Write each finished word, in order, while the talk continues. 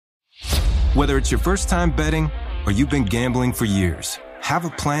Whether it's your first time betting or you've been gambling for years, have a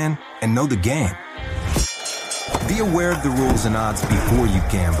plan and know the game. Be aware of the rules and odds before you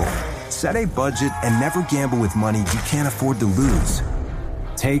gamble. Set a budget and never gamble with money you can't afford to lose.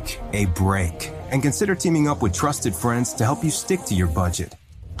 Take a break and consider teaming up with trusted friends to help you stick to your budget.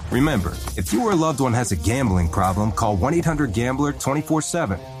 Remember, if you or a loved one has a gambling problem, call 1-800-GAMBLER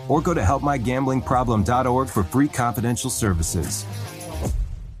 24/7 or go to helpmygamblingproblem.org for free confidential services.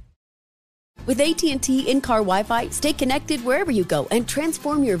 With AT&T in-car Wi-Fi, stay connected wherever you go and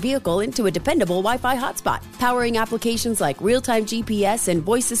transform your vehicle into a dependable Wi-Fi hotspot. Powering applications like real-time GPS and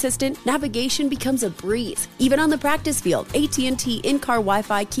voice assistant, navigation becomes a breeze. Even on the practice field, AT&T in-car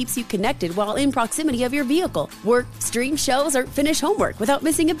Wi-Fi keeps you connected while in proximity of your vehicle. Work, stream shows, or finish homework without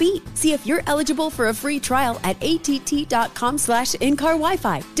missing a beat. See if you're eligible for a free trial at att.com/in-car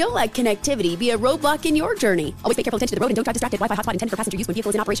Wi-Fi. Don't let connectivity be a roadblock in your journey. Always pay careful attention to the road and don't drive distracted. Wi-Fi hotspot intended for passenger use when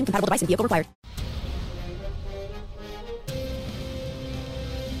vehicle is in operation. Compatible device and vehicle required.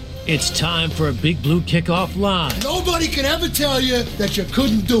 It's time for a Big Blue Kickoff Live. Nobody can ever tell you that you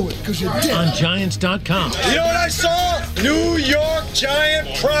couldn't do it, because you did. On Giants.com. You know what I saw? New York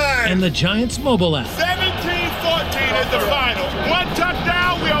Giant pride. And the Giants mobile app. 17-14 is the final. One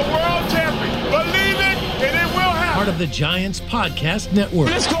touchdown, we are world champions. Believe it, and it will happen. Part of the Giants Podcast Network.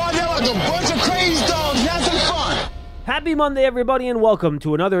 Let's go out there like a bunch of crazy dogs. Have some fun. Happy Monday, everybody, and welcome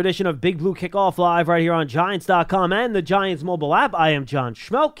to another edition of Big Blue Kickoff Live right here on Giants.com and the Giants mobile app. I am John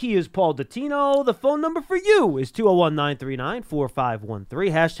Schmelk. He is Paul Dottino. The phone number for you is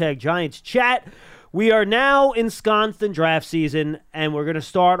 201-939-4513. Hashtag Giants Chat. We are now ensconced in draft season, and we're going to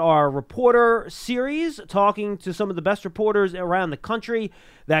start our reporter series talking to some of the best reporters around the country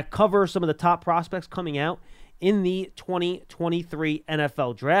that cover some of the top prospects coming out in the 2023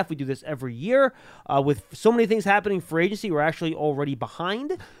 NFL Draft. We do this every year. With so many things happening for agency, we're actually already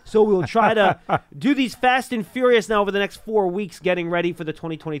behind. So we'll try to do these fast and furious now over the next 4 weeks, getting ready for the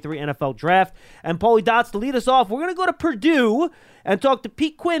 2023 NFL Draft. And Paulie Dots, to lead us off, we're going to go to Purdue and talk to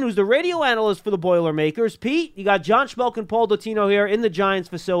Pete Quinn, who's the radio analyst for the Boilermakers. Pete, you got John Schmelk and Paul Dottino here in the Giants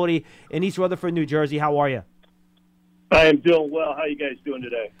facility in East Rutherford, New Jersey. How are you? I am doing well. How are you guys doing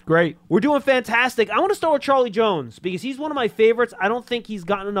today? Great. We're doing fantastic. I want to start with Charlie Jones because he's one of my favorites. I don't think he's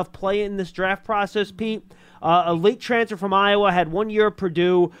gotten enough play in this draft process, Pete. A late transfer from Iowa, had 1 year at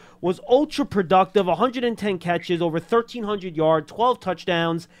Purdue, was ultra productive, 110 catches, over 1,300 yards, 12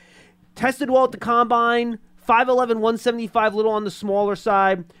 touchdowns, tested well at the combine, 5'11", 175, little on the smaller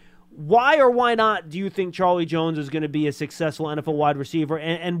side. Why or why not do you think Charlie Jones is going to be a successful NFL wide receiver,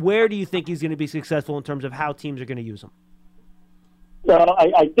 and where do you think he's going to be successful in terms of how teams are going to use him?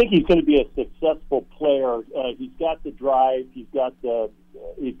 I think he's going to be a successful player. He's got the drive. He's got the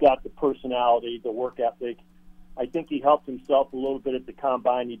personality, the work ethic. I think he helped himself a little bit at the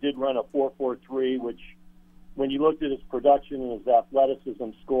combine. He did run a 4.43, which, when you looked at his production and his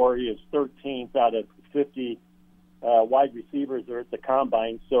athleticism score, he is 13th out of 50 wide receivers are at the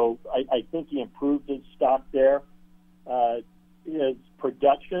combine. So I think he improved his stock there. His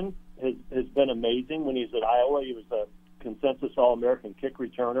production has been amazing. When he's at Iowa, he was a consensus All-American kick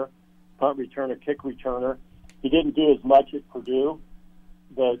returner, punt returner, kick returner. He didn't do as much at Purdue,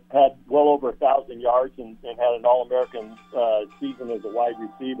 but had well over 1,000 yards and had an All-American season as a wide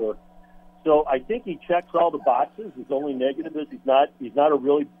receiver. So I think he checks all the boxes. His only negative is he's not a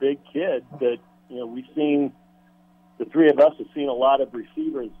really big kid. But we've seen, the three of us have seen a lot of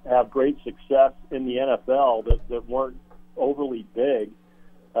receivers have great success in the NFL that weren't overly big.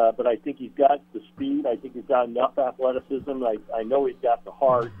 But I think he's got the speed. I think he's got enough athleticism. I know he's got the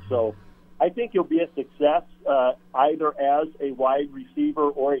heart. So I think he'll be a success either as a wide receiver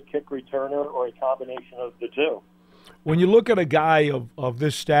or a kick returner or a combination of the two. When you look at a guy of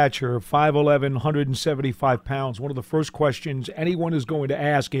this stature, 5'11", 175 pounds, one of the first questions anyone is going to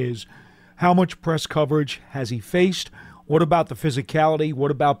ask is, how much press coverage has he faced? What about the physicality?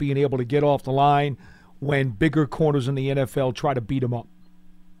 What about being able to get off the line when bigger corners in the NFL try to beat him up?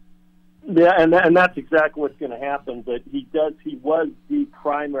 Yeah, and that's exactly what's going to happen. But he was the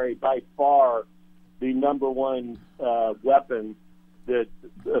primary, by far, the number one weapon that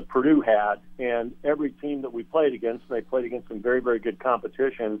Purdue had. And every team that we played against, and they played against some very, very good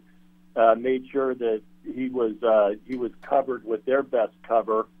competition, made sure that he was covered with their best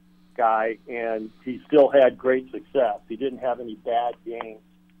cover guy, and he still had great success. He didn't have any bad games.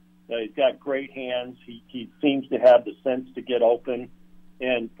 He's got great hands. He seems to have the sense to get open.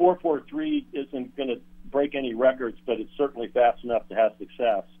 And 4.43 isn't going to break any records, but it's certainly fast enough to have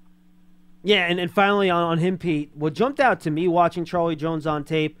success. Yeah, and finally on him, Pete, what jumped out to me watching Charlie Jones on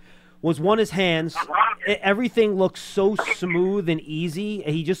tape was, one, his hands. Everything looks so smooth and easy.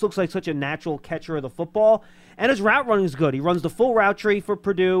 He just looks like such a natural catcher of the football. And his route running is good. He runs the full route tree for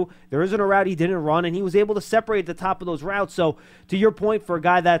Purdue. There isn't a route he didn't run, and he was able to separate the top of those routes. So, to your point, for a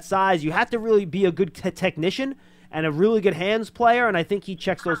guy that size, you have to really be a good technician and a really good hands player, and I think he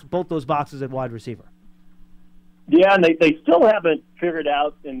checks both those boxes at wide receiver. Yeah, and they still haven't figured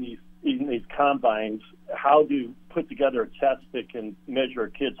out in these combines how to put together a test that can measure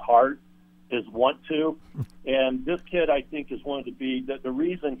a kid's heart is want to. And this kid, I think, is one of the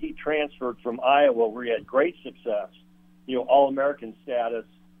reason he transferred from Iowa, where he had great success, All-American status,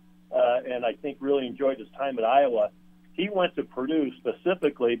 and I think really enjoyed his time at Iowa. He went to Purdue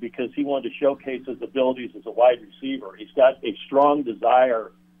specifically because he wanted to showcase his abilities as a wide receiver. He's got a strong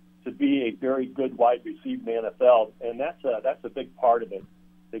desire to be a very good wide receiver in the NFL, and that's a big part of it.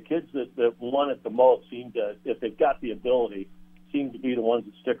 The kids that want it the most seem to, if they've got the ability, seem to be the ones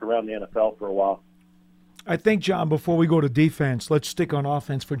that stick around the NFL for a while. I think, John, before we go to defense, let's stick on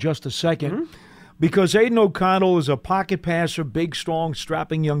offense for just a second, because Aiden O'Connell is a pocket passer, big, strong,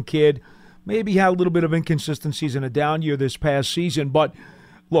 strapping young kid. Maybe had a little bit of inconsistencies in a down year this past season, but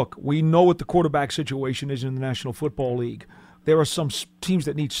look, we know what the quarterback situation is in the National Football League. There are some teams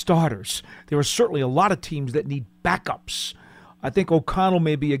that need starters. There are certainly a lot of teams that need backups. I think O'Connell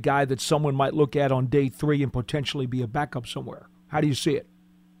may be a guy that someone might look at on day 3 and potentially be a backup somewhere. How do you see it?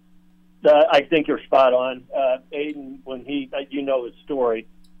 I think you're spot on. Aiden, when his story,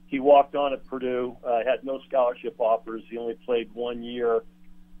 he walked on at Purdue, had no scholarship offers. He only played 1 year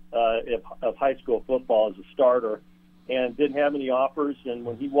of high school football as a starter and didn't have any offers. And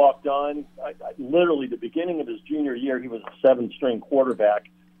when he walked on, literally the beginning of his junior year, he was a 7-string quarterback.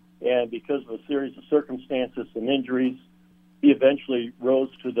 And because of a series of circumstances and injuries, he eventually rose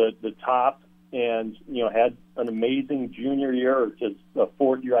to the top and, had an amazing junior year, or his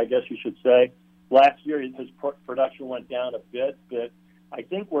fourth year, I guess you should say. Last year, his production went down a bit, but I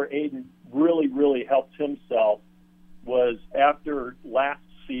think where Aiden really, really helped himself was after last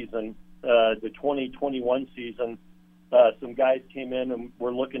season, the 2021 season, some guys came in and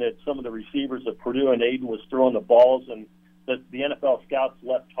were looking at some of the receivers at Purdue, and Aiden was throwing the balls, and the NFL scouts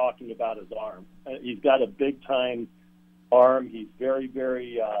left talking about his arm. He's got a big-time arm. He's very,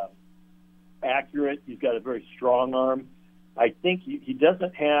 very accurate. He's got a very strong arm. I think he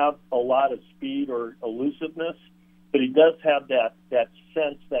doesn't have a lot of speed or elusiveness, but he does have that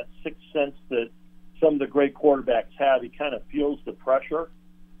sense, that sixth sense that some of the great quarterbacks have. He kind of feels the pressure.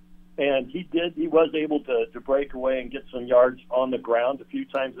 And he was able to break away and get some yards on the ground a few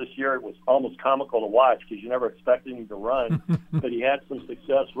times this year. It was almost comical to watch because you never expected him to run, but he had some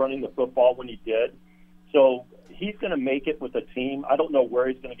success running the football when he did. So he's going to make it with a team. I don't know where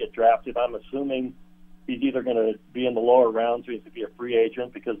he's going to get drafted. I'm assuming he's either going to be in the lower rounds or he's going to be a free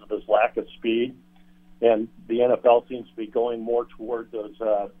agent because of his lack of speed. And the NFL seems to be going more toward those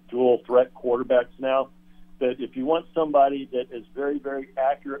dual-threat quarterbacks now. But if you want somebody that is very, very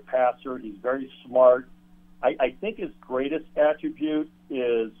accurate passer, he's very smart. I think his greatest attribute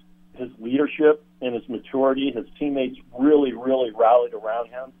is his leadership and his maturity. His teammates really, really rallied around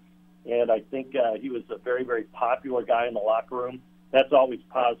him. And I think he was a very, very popular guy in the locker room. That's always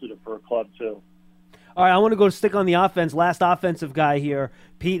positive for a club, too. All right, I want to go stick on the offense. Last offensive guy here,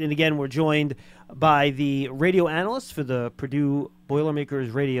 Pete. And again, we're joined by the radio analyst for the Purdue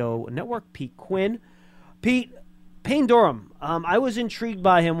Boilermakers Radio Network, Pete Quinn. Pete, Payne Durham, I was intrigued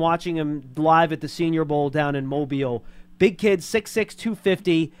by him watching him live at the Senior Bowl down in Mobile. Big kid, 6'6",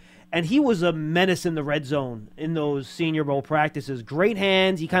 250, and he was a menace in the red zone in those Senior Bowl practices. Great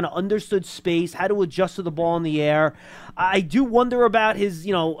hands. He kind of understood space, how to adjust to the ball in the air. I do wonder about his,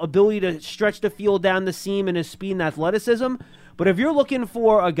 ability to stretch the field down the seam and his speed and athleticism. But if you're looking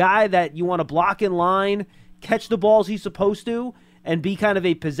for a guy that you want to block in line, catch the balls he's supposed to, and be kind of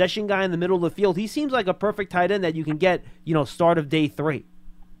a possession guy in the middle of the field, he seems like a perfect tight end that you can get, start of day 3.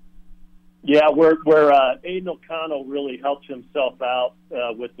 Yeah, where Aiden O'Connell really helps himself out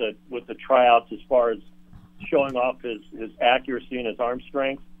with the tryouts as far as showing off his accuracy and his arm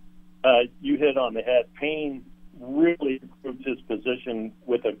strength. You hit on the head. Payne really improved his position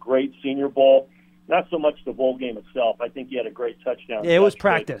with a great Senior Bowl. Not so much the bowl game itself. I think he had a great touchdown. Yeah, it was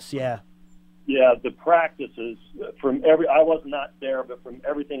practice, yeah. Yeah, the practices, I was not there, but from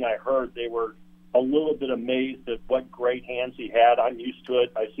everything I heard, they were a little bit amazed at what great hands he had. I'm used to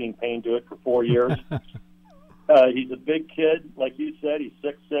it. I've seen Payne do it for 4 years. He's a big kid. Like you said, he's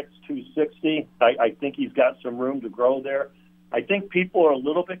 6'6", 260. I think he's got some room to grow there. I think people are a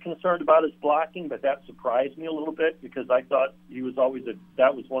little bit concerned about his blocking, but that surprised me a little bit because I thought he was always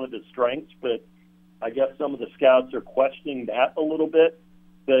that was one of his strengths. But I guess some of the scouts are questioning that a little bit.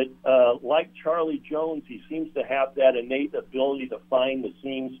 But like Charlie Jones, he seems to have that innate ability to find the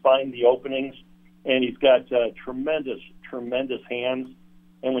seams, find the openings, and he's got tremendous hands.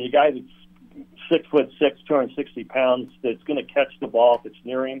 And when you guy that's 6'6", 260 pounds, that's going to catch the ball if it's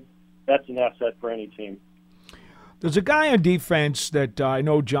near him, that's an asset for any team. There's a guy on defense that I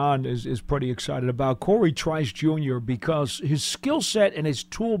know John is pretty excited about, Corey Trice Jr., because his skill set and his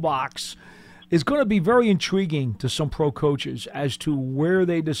toolbox is going to be very intriguing to some pro coaches as to where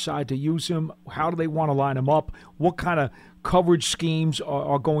they decide to use him, how do they want to line him up, what kind of coverage schemes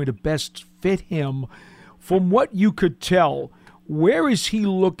are going to best fit him. From what you could tell, where is he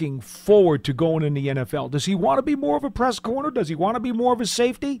looking forward to going in the NFL? Does he want to be more of a press corner? Does he want to be more of a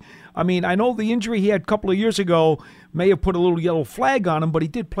safety? I mean, I know the injury he had a couple of years ago may have put a little yellow flag on him, but he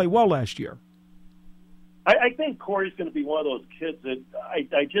did play well last year. I think Corey's going to be one of those kids that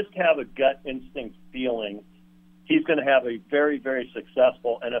I just have a gut instinct feeling he's going to have a very, very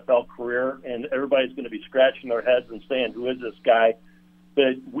successful NFL career, and everybody's going to be scratching their heads and saying, who is this guy?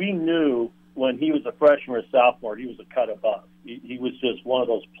 But we knew when he was a freshman or sophomore, he was a cut above. He was just one of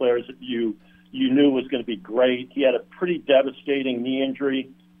those players that you knew was going to be great. He had a pretty devastating knee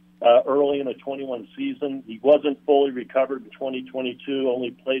injury early in the 21 season. He wasn't fully recovered in 2022, only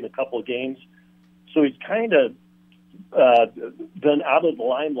played a couple of games. So he's kind of been out of the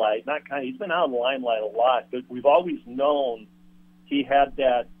limelight. He's been out of the limelight a lot, but we've always known he had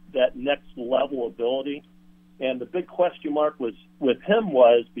that next level ability. And the big question mark with him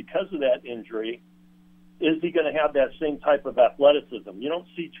was, because of that injury, is he going to have that same type of athleticism? You don't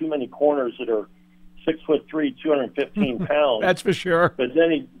see too many corners that are 6'3", 215 pounds. That's for sure. But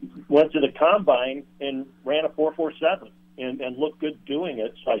then he went to the combine and ran a 4.47 and looked good doing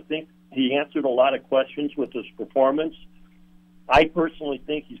it. So I think he answered a lot of questions with his performance. I personally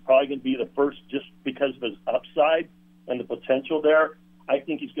think he's probably going to be the first, just because of his upside and the potential there. I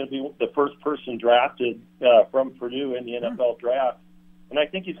think he's going to be the first person drafted from Purdue in the NFL draft. And I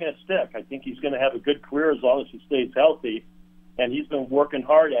think he's going to stick. I think he's going to have a good career as long as he stays healthy. And he's been working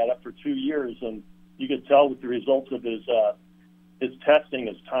hard at it for 2 years. And you could tell with the results of his testing,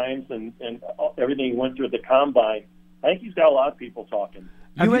 his times, and everything he went through at the combine. I think he's got a lot of people talking.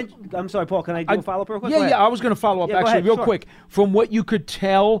 I'm sorry, Paul. Can I do a follow-up real quick? Yeah. I was going to follow up real sure. quick. From what you could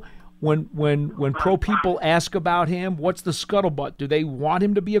tell, when pro people ask about him, what's the scuttlebutt? Do they want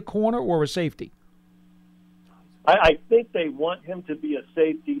him to be a corner or a safety? I think they want him to be a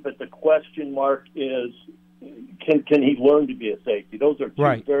safety, but the question mark is, can he learn to be a safety? Those are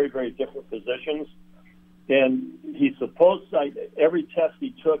two very, very different positions. And he's supposed to, every test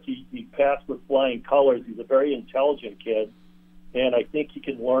he took, he passed with flying colors. He's a very intelligent kid. And I think he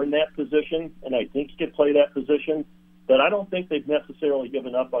can learn that position, and I think he can play that position. But I don't think they've necessarily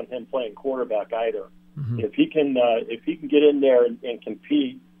given up on him playing quarterback either. Mm-hmm. If he can get in there and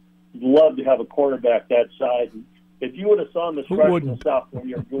compete, you'd love to have a quarterback that size. If you would have saw him as freshman and sophomore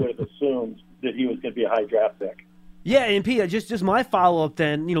year, you would have assumed that he was going to be a high draft pick. Yeah, and Pete, just my follow-up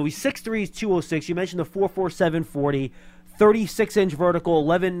then. You know, he's 6'3", he's 206. You mentioned the 4.47 40. 36-inch vertical,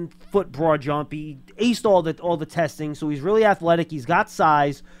 11-foot broad jump. He aced all the testing, so he's really athletic. He's got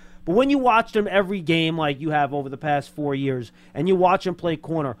size. But when you watched him every game like you have over the past 4 years, and you watch him play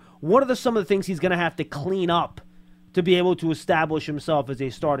corner, what are some of the things he's going to have to clean up to be able to establish himself as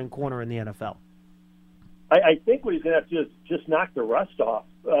a starting corner in the NFL? I think what he's going to have to do is just knock the rust off.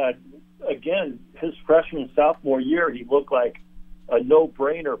 Again, his freshman, sophomore year, he looked like a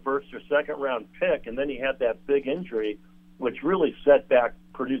no-brainer first or second-round pick, and then he had that big injury, which really set back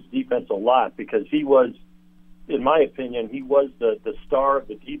Purdue's defense a lot, because he was, in my opinion, he was the star of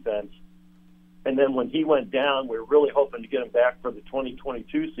the defense. And then when he went down, we were really hoping to get him back for the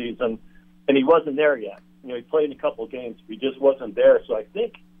 2022 season, and he wasn't there yet. You know, he played in a couple of games, but he just wasn't there. So I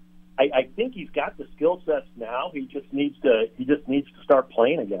think he's got the skill sets now. He just needs to start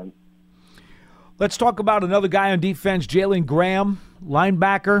playing again. Let's talk about another guy on defense, Jalen Graham,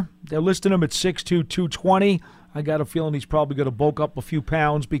 linebacker. They're listing him at 6'2", 220. I got a feeling he's probably going to bulk up a few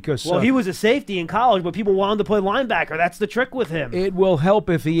pounds because... Well, he was a safety in college, but people wanted to play linebacker. That's the trick with him. It will help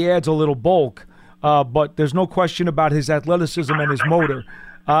if he adds a little bulk, but there's no question about his athleticism and his motor.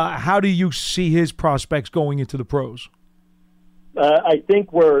 How do you see his prospects going into the pros? I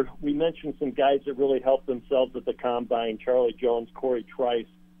think we mentioned some guys that really helped themselves at the combine, Charlie Jones, Corey Trice.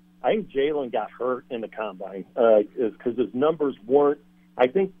 I think Jalen got hurt in the combine because his numbers weren't... I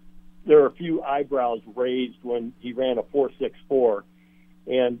think there are a few eyebrows raised when he ran a 4.64,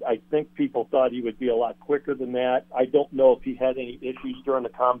 and I think people thought he would be a lot quicker than that. I don't know if he had any issues during the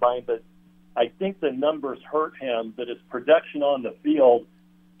combine, but I think the numbers hurt him, but his production on the field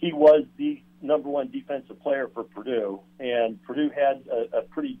he was the number one defensive player for Purdue, and Purdue had a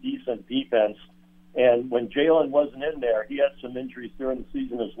pretty decent defense. And when Jalen wasn't in there, he had some injuries during the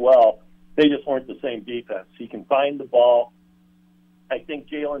season as well. They just weren't the same defense. He can find the ball. I think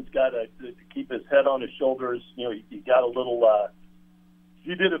Jalen's got to keep his head on his shoulders. You know, he got a little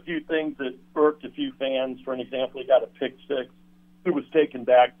he did a few things that irked a few fans. For an example, he got a pick six. It was taken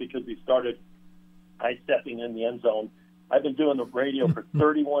back because he started high-stepping in the end zone. I've been doing the radio for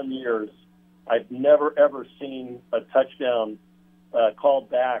 31 years. I've never, ever seen a touchdown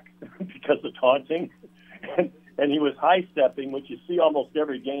called back because of taunting. And he was high-stepping, which you see almost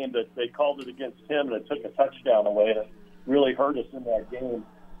every game, that they called it against him, and it took a touchdown away, and it really hurt us in that game.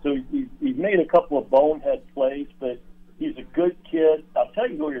 So he's made a couple of bonehead plays, but he's a good kid. I'll tell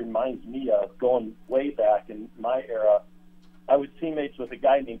you who he reminds me of, going way back in my era. I was teammates with a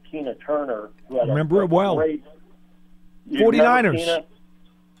guy named Tina Turner, who had remember a it well. great 49ers.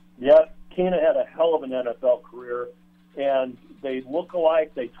 Yeah, Tina had a hell of an NFL career, and they look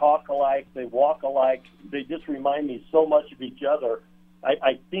alike, they talk alike, they walk alike. They just remind me so much of each other.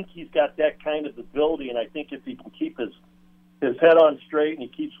 I think he's got that kind of ability, and I think if he can keep his head on straight and he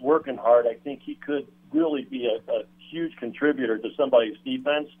keeps working hard, I think he could really be a huge contributor to somebody's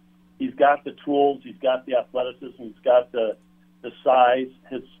defense. He's got the tools, he's got the athleticism, he's got the size.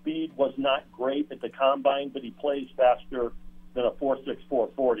 His speed was not great at the combine, but he plays faster than a 4.6,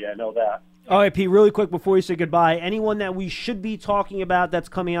 4.40. I know that. All right, Pete, really quick before you say goodbye, anyone that we should be talking about that's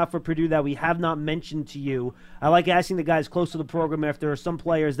coming out for Purdue that we have not mentioned to you? I like asking the guys close to the program if there are some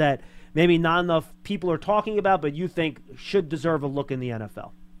players that maybe not enough people are talking about, but you think should deserve a look in the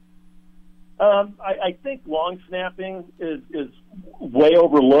NFL. I think long snapping is way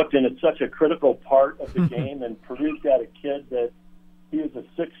overlooked, and it's such a critical part of the game. And Purdue's got a kid that he was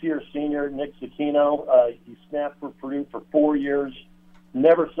a 6-year senior, Nick Zucchino. He snapped for Purdue for 4 years.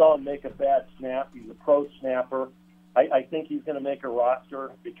 Never saw him make a bad snap. He's a pro snapper. I think he's going to make a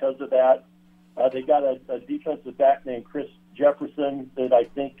roster because of that. They got a defensive back named Chris Jefferson that I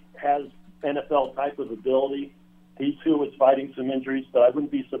think has NFL type of ability. He, too, was fighting some injuries, but I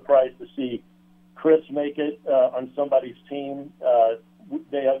wouldn't be surprised to see Chris make it on somebody's team.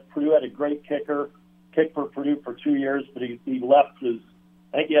 Purdue had a great kicker, kicked for Purdue for 2 years, but he left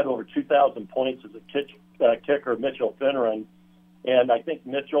I think he had over 2,000 points as a kicker, Mitchell Finneran. And I think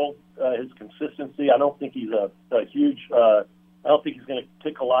Mitchell, his consistency, I don't think he's a huge I don't think he's going to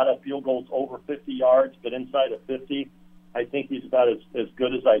kick a lot of field goals over 50 yards, but inside of 50, I think he's about as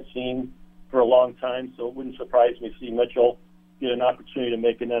good as I've seen for a long time. So it wouldn't surprise me to see Mitchell get an opportunity to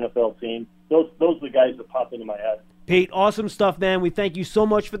make an NFL team. Those are the guys that pop into my head. Pete, awesome stuff, man. We thank you so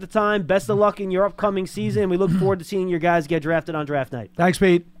much for the time. Best of luck in your upcoming season. We look forward to seeing your guys get drafted on draft night. Thanks,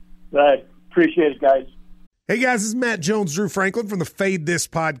 Pete. I appreciate it, guys. Hey guys, this is Matt Jones, Drew Franklin from the Fade This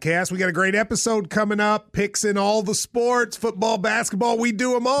podcast. We got a great episode coming up, picks in all the sports, football, basketball, we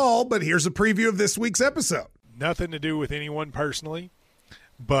do them all, but here's a preview of this week's episode. Nothing to do with anyone personally,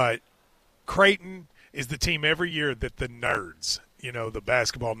 but Creighton is the team every year that the nerds, the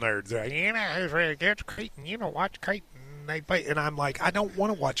basketball nerds, they're like, who's really good? Creighton, watch Creighton. They play. And I'm like, I don't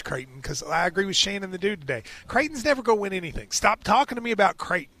want to watch Creighton because I agree with Shannon the dude today. Creighton's never going to win anything. Stop talking to me about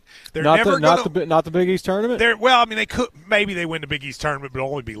Creighton. They're not never not the Big East tournament. They could maybe they win the Big East tournament, but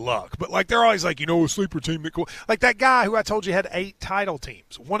it'll only be luck. But they're always like, a sleeper team that like that guy who I told you had 8 title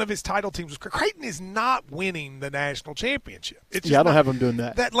teams. One of his title teams was Creighton is not winning the national championship. I don't have them doing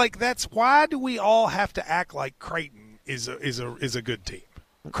that. That's why do we all have to act like Creighton is a good team?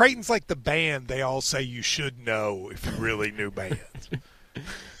 Creighton's like the band they all say you should know if you really knew bands.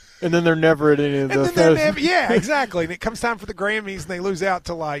 And then they're never at any of the yeah, exactly. And it comes time for the Grammys, and they lose out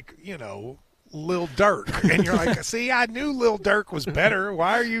to, Lil Durk. And you're like, see, I knew Lil Durk was better.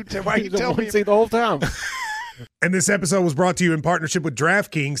 Why are you telling me? The whole time. And this episode was brought to you in partnership with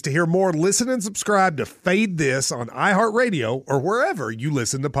DraftKings. To hear more, listen and subscribe to Fade This on iHeartRadio or wherever you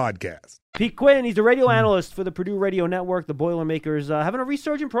listen to podcasts. Pete Quinn, he's the radio analyst for the Purdue Radio Network. The Boilermakers having a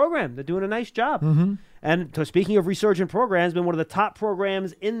resurgent program. They're doing a nice job. Mm-hmm. And speaking of resurgent programs, been one of the top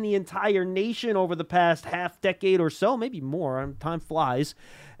programs in the entire nation over the past half decade or so, maybe more. Time flies.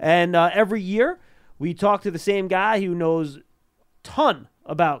 And every year we talk to the same guy who knows a ton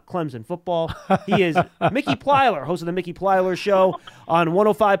about Clemson football. He is Mickey Plyler, host of the Mickey Plyler Show on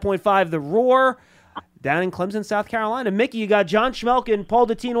 105.5 The Roar. Down in Clemson, South Carolina. Mickey, you got John Schmelk and Paul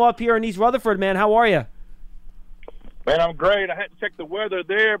Dottino up here in East Rutherford, man. How are you? Man, I'm great. I hadn't checked the weather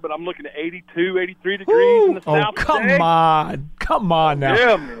there, but I'm looking at 82, 83 degrees in the south come today. Come on now.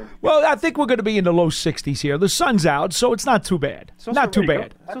 Yeah, man. Well, I think we're going to be in the low 60s here. The sun's out, so it's not too bad. Not too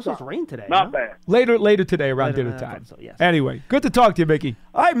bad. It's supposed to rain today. Not bad. Later today around dinner time. So, yes. Anyway, good to talk to you, Mickey.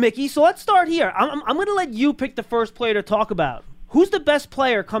 All right, Mickey, so let's start here. I'm going to let you pick the first player to talk about. Who's the best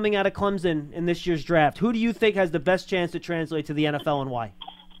player coming out of Clemson in this year's draft? Who do you think has the best chance to translate to the NFL and why?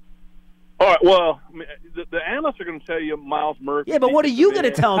 All right, well, I mean, the analysts are going to tell you Miles Murphy. Yeah, but what are you going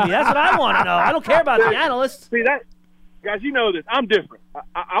to tell me? That's what I want to know. I don't care about the analysts. See, guys, you know this. I'm different.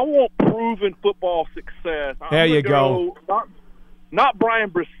 I want proven football success. There you go. Not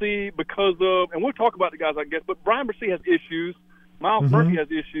Brian Bresee because of, and we'll talk about the guys, I guess, but Brian Bresee has issues. Miles Murphy has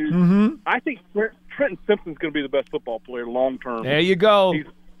issues. I think Trenton Simpson's going to be the best football player long term. There you go. He's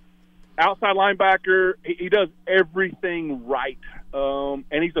outside linebacker. He does everything right.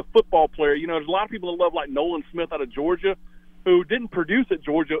 And he's a football player. You know, there's a lot of people that love like Nolan Smith out of Georgia who didn't produce at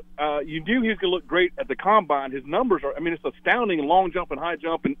Georgia. You knew he was going to look great at the combine. His numbers are, I mean, it's astounding in long jump and high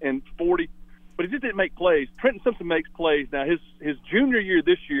jump and 40, but he just didn't make plays. Trenton Simpson makes plays. Now, his junior year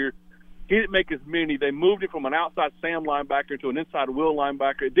this year, he didn't make as many. They moved him from an outside Sam linebacker to an inside Will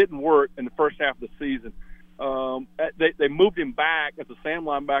linebacker. It didn't work in the first half of the season. They moved him back as a Sam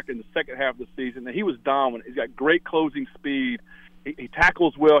linebacker in the second half of the season, and he was dominant. He's got great closing speed. He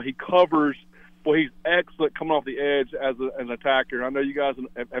tackles well. He covers. Well, he's excellent coming off the edge as an attacker. I know you guys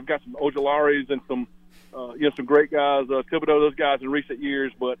have got some Ojolaris and some some great guys, Thibodeau, those guys in recent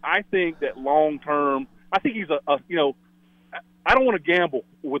years. But I think that long term, I think he's I don't want to gamble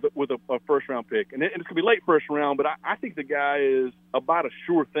with a first round pick, and it's going to be late first round. But I think the guy is about a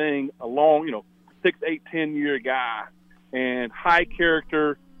sure thing, a long 6, 8, 10-year guy, and high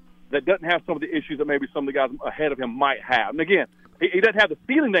character that doesn't have some of the issues that maybe some of the guys ahead of him might have. And again, he doesn't have the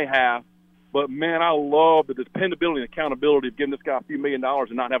ceiling they have, but man, I love the dependability and accountability of giving this guy a few $1 million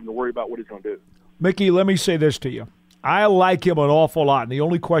and not having to worry about what he's going to do. Mickey, let me say this to you. I like him an awful lot. And the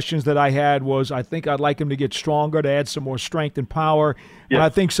only questions that I had was I think I'd like him to get stronger, to add some more strength and power. Yeah. And I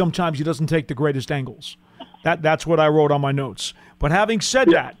think sometimes he doesn't take the greatest angles. That's what I wrote on my notes. But having said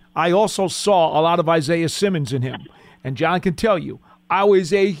that, I also saw a lot of Isaiah Simmons in him. And John can tell you, I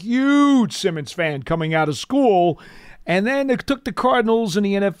was a huge Simmons fan coming out of school. And then it took the Cardinals and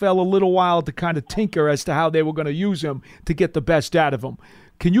the NFL a little while to kind of tinker as to how they were going to use him to get the best out of him.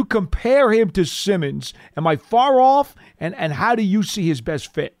 Can you compare him to Simmons? Am I far off? And how do you see his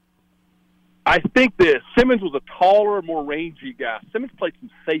best fit? I think that Simmons was a taller, more rangy guy. Simmons played some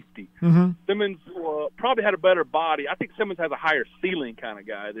safety. Simmons probably had a better body. I think Simmons has a higher ceiling kind of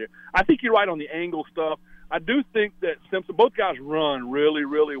guy there. I think you're right on the angle stuff. I do think that Simpson, both guys run really,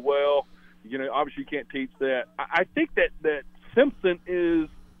 really well. You know, obviously you can't teach that. I think that Simpson is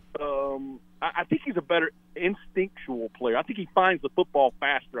I think he's a better instinctual player. I think he finds the football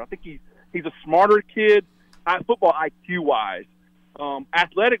faster. I think he's a smarter kid, football IQ-wise.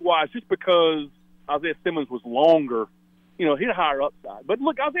 Athletic-wise, just because Isaiah Simmons was longer, he had a higher upside. But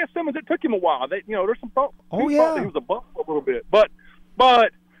look, Isaiah Simmons, it took him a while. There's some thought that he was a bump a little bit. But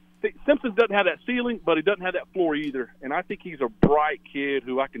Simpson doesn't have that ceiling, but he doesn't have that floor either. And I think he's a bright kid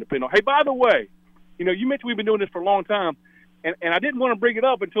who I can depend on. Hey, by the way, you mentioned we've been doing this for a long time, and I didn't want to bring it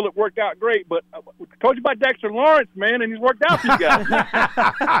up until it worked out great, but I told you about Dexter Lawrence, man, and he's worked out for you guys.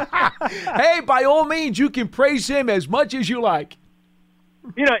 Hey, by all means, you can praise him as much as you like.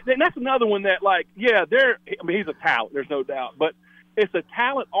 And that's another one that, he's a talent, there's no doubt. But it's a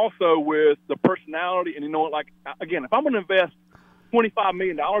talent also with the personality. And, again, if I'm going to invest $25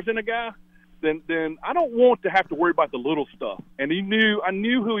 million in a guy, then I don't want to have to worry about the little stuff. And I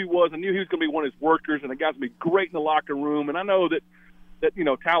knew who he was. I knew he was going to be one of his workers, and the guy's going to be great in the locker room. And I know that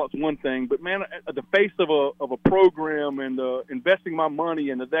talent's one thing. But, man, at the face of a program and investing my money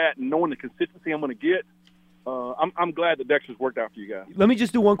into that and knowing the consistency I'm going to get, I'm glad that Dexter's worked out for you guys. Let me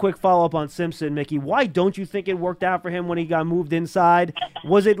just do one quick follow-up on Simpson, Mickey. Why don't you think it worked out for him when he got moved inside?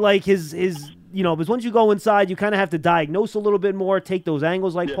 Was it like his because once you go inside, you kind of have to diagnose a little bit more, take those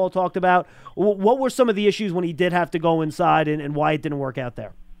angles like Paul talked about. What were some of the issues when he did have to go inside and why it didn't work out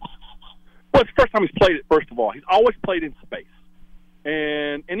there? Well, it's the first time he's played it, first of all. He's always played in space.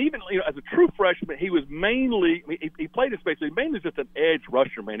 And even as a true freshman, he was mainly he played in space. So he mainly just an edge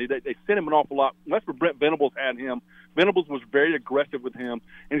rusher, man. They sent him an awful lot. That's where Brent Venables had him. Venables was very aggressive with him,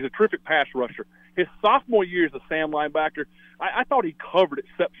 and he's a terrific pass rusher. His sophomore year as a Sam linebacker, I thought he covered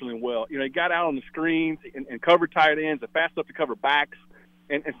exceptionally well. He got out on the screens and covered tight ends and fast enough to cover backs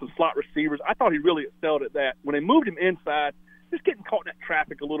and some slot receivers. I thought he really excelled at that. When they moved him inside, just getting caught in that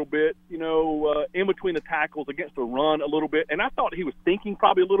traffic a little bit, in between the tackles against the run a little bit. And I thought he was thinking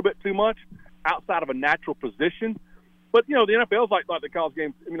probably a little bit too much outside of a natural position. But, the NFL's like the college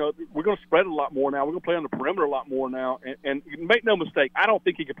game. We're going to spread it a lot more now. We're going to play on the perimeter a lot more now. And make no mistake, I don't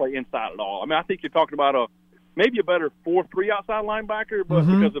think he can play inside at all. I mean, I think you're talking about maybe a better 4-3 outside linebacker, but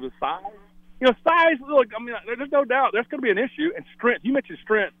because of his size. Size, look, I mean, there's no doubt there's going to be an issue. And strength, you mentioned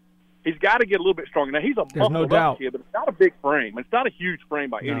strength. He's got to get a little bit stronger. Now, he's a muscle-up kid, but it's not a big frame. It's not a huge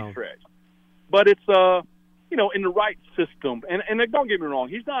frame by any stretch. But it's, in the right system. And don't get me wrong,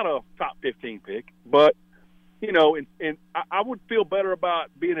 he's not a top 15 pick. But, and I would feel better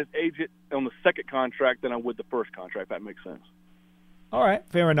about being his agent on the second contract than I would the first contract, if that makes sense. All right,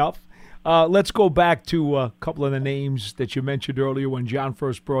 fair enough. Let's go back to a couple of the names that you mentioned earlier when John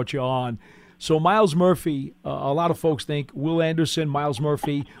first brought you on. So Myles Murphy, a lot of folks think Will Anderson, Myles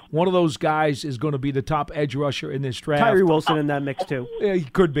Murphy, one of those guys is going to be the top edge rusher in this draft. Tyree Wilson in that mix too. Yeah, he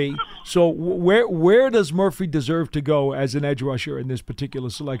could be. So where does Murphy deserve to go as an edge rusher in this particular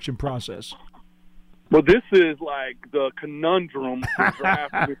selection process? Well, this is like the conundrum for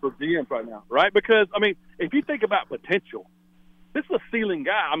drafting for GMs right now, right? Because, I mean, if you think about potential, this is a ceiling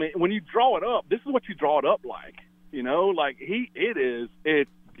guy. I mean, when you draw it up, this is what you draw it up like. It's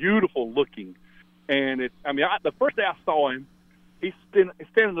beautiful looking. And the first day I saw him, he's standing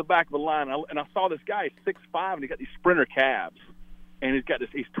in the back of the line, and I saw this guy, he's 6'5", and he's got these sprinter calves. And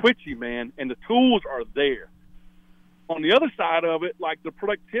he's twitchy, man, and the tools are there. On the other side of it, like the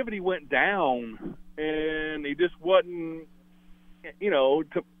productivity went down, and he just wasn't, he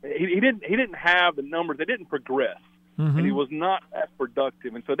didn't have the numbers. They didn't progress, and he was not as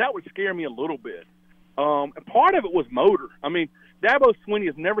productive. And so that would scare me a little bit. And part of it was motor. I mean, Dabo Swinney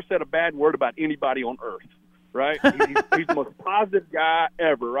has never said a bad word about anybody on earth, right? He's the most positive guy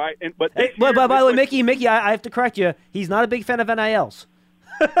ever, right? But by the way, Mickey, I have to correct you. He's not a big fan of NILs.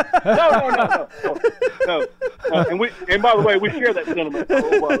 No. And by the way, we share that sentiment.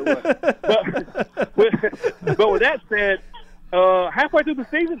 But with that said, halfway through the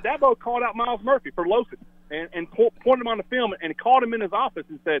season, Dabo called out Myles Murphy for loafing and pointed him on the film and called him in his office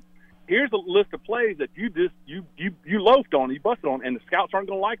and said, "Here's a list of plays that you loafed on, you busted on, and the scouts aren't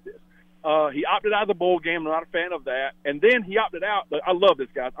going to like this." He opted out of the bowl game. I'm not a fan of that. And then he opted out. I love this,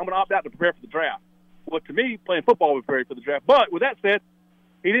 guys. I'm going to opt out to prepare for the draft. Well, to me, playing football was preparing for the draft. But with that said,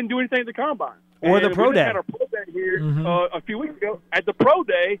 he didn't do anything at the combine. Or the pro day. We had our pro day here a few weeks ago. At the pro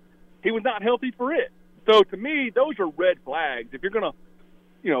day, he was not healthy for it. So to me, those are red flags. If you're going to,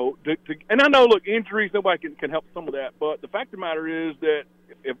 and I know, look, injuries, nobody can help some of that. But the fact of the matter is that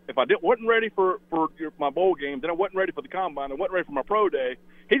if I wasn't ready for my bowl game, then I wasn't ready for the combine, I wasn't ready for my pro day,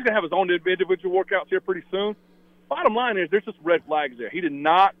 he's going to have his own individual workouts here pretty soon. Bottom line is there's just red flags there. He did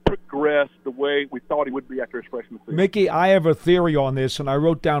not progress the way we thought he would be after his freshman season. Mickey, I have a theory on this, and I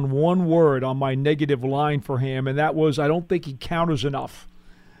wrote down one word on my negative line for him, and that was I don't think he counters enough.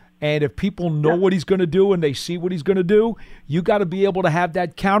 And if people know what he's going to do and they see what he's going to do, you got to be able to have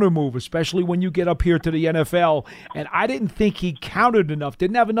that counter move, especially when you get up here to the NFL. And I didn't think he countered enough,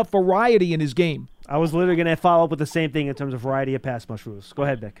 didn't have enough variety in his game. I was literally going to follow up with the same thing in terms of variety of pass rush rules. Go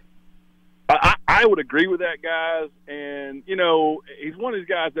ahead, Vic. I would agree with that, guys. And, he's one of these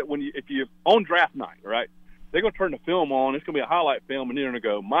guys that if you on draft night, right, they're going to turn the film on. It's going to be a highlight film, and they're going to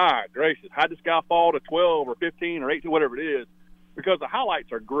go, my gracious, how'd this guy fall to 12 or 15 or 18, whatever it is, because the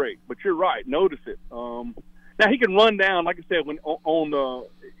highlights are great. But you're right. Notice it. Now, he can run down, like I said,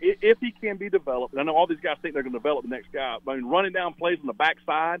 if he can be developed. And I know all these guys think they're going to develop the next guy. But running down plays on the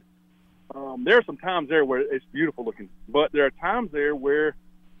backside, there are some times there where it's beautiful looking. But there are times there where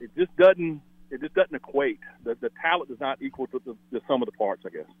it just doesn't equate. The talent does not equal to the sum of the parts, I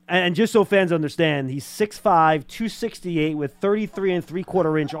guess. And just so fans understand, he's 6'5", 268 with 33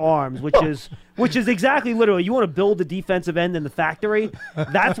 3/4-inch arms, which is exactly literally, you want to build the defensive end in the factory.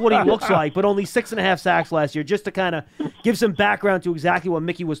 That's what he looks like, but only 6.5 sacks last year, just to kind of give some background to exactly what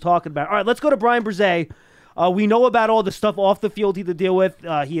Mickey was talking about. All right, let's go to Brian Brzee. We know about all the stuff off the field he had to deal with.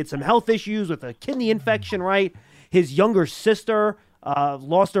 He had some health issues with a kidney infection, right? His younger sister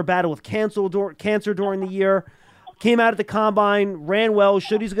lost her battle with cancer during the year, came out at the combine, ran well,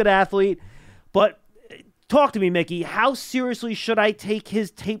 showed he's a good athlete. But talk to me, Mickey, how seriously should I take his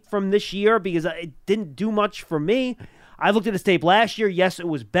tape from this year? Because it didn't do much for me. I looked at his tape last year. Yes, it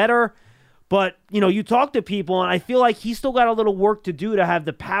was better. But, you talk to people, and I feel like he's still got a little work to do to have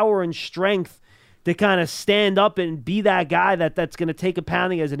the power and strength to kind of stand up and be that guy that's going to take a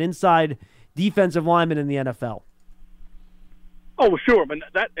pounding as an inside defensive lineman in the NFL. Oh, well, sure, but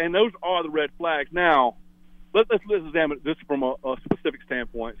those are the red flags. Now, let's examine this from a specific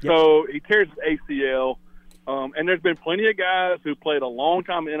standpoint. Yep. So he tears his ACL, and there's been plenty of guys who played a long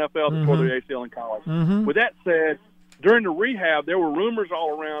time in the NFL that tore their ACL in college. With that said, during the rehab, there were rumors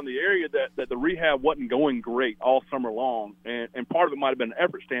all around the area that the rehab wasn't going great all summer long, and part of it might have been an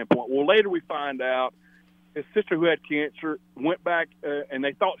effort standpoint. Well, later we find out his sister, who had cancer, went back, and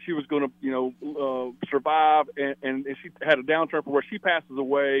they thought she was going to, survive, and she had a downturn for where she passes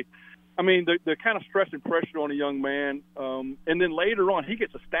away. I mean, the kind of stress and pressure on a young man, and then later on, he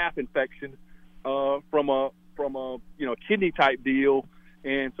gets a staph infection from a kidney type deal,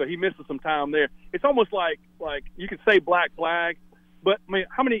 and so he misses some time there. It's almost like you could say black flag, but I mean,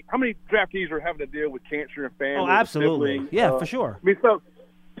 how many draftees are having to deal with cancer and family? Oh, absolutely, yeah, for sure. I mean,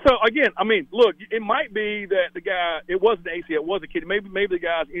 so again, I mean, look, it might be that the guy, it wasn't ACL, it was a kid. Maybe the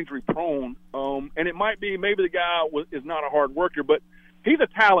guy's injury prone, and it might be maybe the guy is not a hard worker, but he's a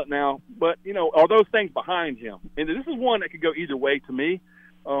talent now. But are those things behind him? And this is one that could go either way to me.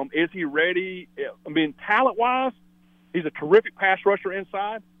 Is he ready? I mean, talent wise, he's a terrific pass rusher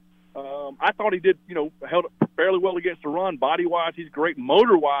inside. I thought he did, held up fairly well against the run. Body wise, he's great.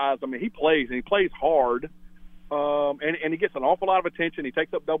 Motor wise, I mean, he plays hard. And he gets an awful lot of attention. He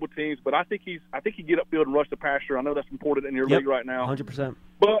takes up double teams, but I think he get upfield and rush the passer. I know that's important in your league right now. 100%.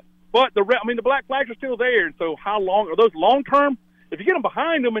 But the black flags are still there. And so how long are those long term? If you get him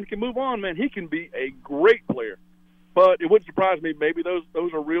behind him and can move on, man, he can be a great player. But it wouldn't surprise me. Maybe those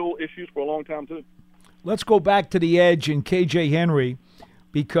are real issues for a long time too. Let's go back to the edge and KJ Henry,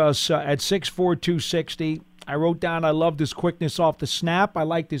 because at 6'4", 260. I wrote down I loved his quickness off the snap. I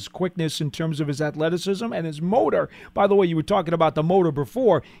liked his quickness in terms of his athleticism and his motor. By the way, you were talking about the motor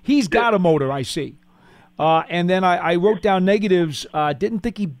before. He's got a motor, I see. And then I wrote down negatives. Didn't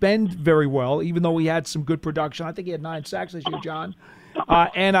think he bent very well, even though he had some good production. I think he had 9 sacks this year, John.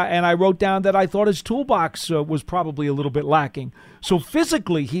 And I wrote down that I thought his toolbox was probably a little bit lacking. So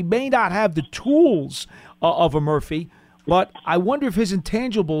physically, he may not have the tools of a Murphy, but I wonder if his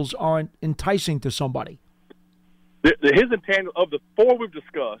intangibles aren't enticing to somebody. His intangibles, of the 4 we've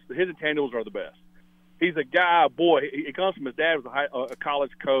discussed, his intangibles are the best. He's a guy, boy, he comes from his dad was a college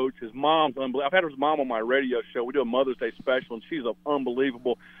coach. His mom's unbelievable. I've had his mom on my radio show. We do a Mother's Day special, and she's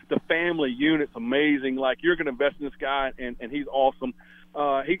unbelievable. The family unit's amazing. Like, you're going to invest in this guy, and he's awesome.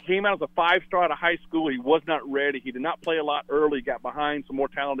 He came out as a 5-star out of high school. He was not ready. He did not play a lot early. He got behind some more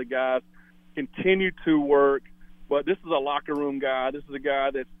talented guys, continued to work. But this is a locker room guy. This is a guy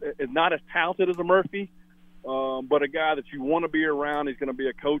that is not as talented as a Murphy, but a guy that you want to be around. He's going to be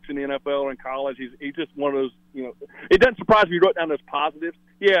a coach in the NFL or in college. He's just one of those, it doesn't surprise me you wrote down those positives.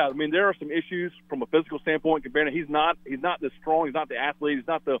 Yeah, I mean, there are some issues from a physical standpoint compared to he's not this strong. He's not the athlete. He's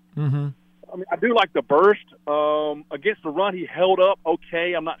not the I mean, I do like the burst. Against the run, he held up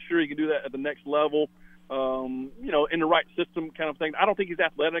okay. I'm not sure he can do that at the next level, in the right system kind of thing. I don't think he's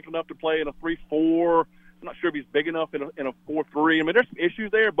athletic enough to play in a 3-4. I'm not sure if he's big enough in a 4-3. I mean, there's some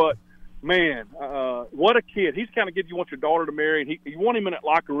issues there, but man, what a kid. He's kind of kid you want your daughter to marry, and you want him in that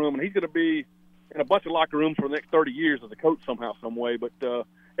locker room, and he's going to be in a bunch of locker rooms for the next 30 years as a coach somehow, some way. But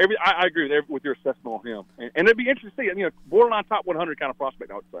I agree with your assessment on him. And it'd be interesting to see, borderline top 100 kind of prospect,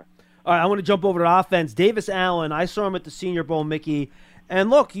 I would say. All right, I want to jump over to offense. Davis Allen, I saw him at the Senior Bowl, Mickey. And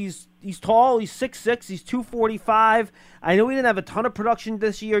look, he's tall, he's 6'6", he's 245. I know he didn't have a ton of production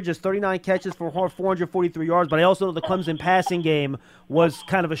this year, just 39 catches for 443 yards, but I also know the Clemson passing game was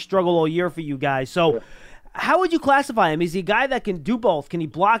kind of a struggle all year for you guys. So how would you classify him? Is he a guy that can do both? Can he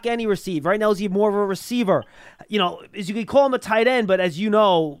block and he receive? Right now, is he more of a receiver? As you could call him a tight end, but as you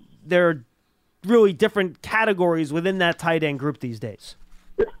know, there are really different categories within that tight end group these days.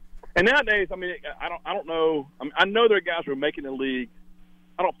 And nowadays, I mean, I don't know. I know there are guys who are making the league.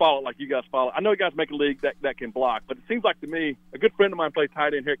 I don't follow it like you guys follow. I know guys make a league that can block, but it seems like to me, a good friend of mine played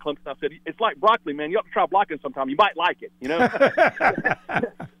tight end here at Clemson. I said, it's like broccoli, man. You have to try blocking sometime. You might like it,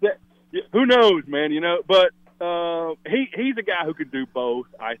 Who knows, man, But he's a guy who could do both,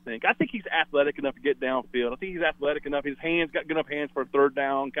 I think. I think he's athletic enough to get downfield. I think he's athletic enough. His hands got good enough hands for a third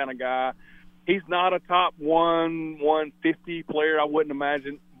down kind of guy. He's not a top 150 player, I wouldn't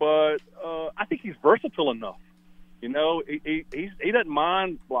imagine, but I think he's versatile enough. He doesn't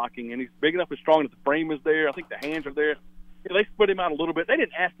mind blocking, and he's big enough and strong that the frame is there. I think the hands are there. They split him out a little bit. They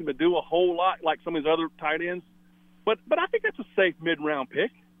didn't ask him to do a whole lot like some of his other tight ends, but I think that's a safe mid-round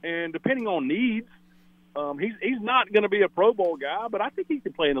pick. And depending on needs, he's not going to be a Pro Bowl guy, but I think he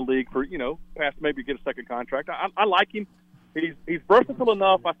can play in the league for past maybe get a second contract. I like him. He's versatile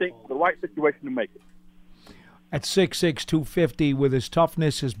enough, I think, for the right situation to make it. At 6'6", 250, with his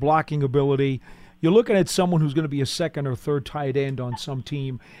toughness, his blocking ability, you're looking at someone who's going to be a second or third tight end on some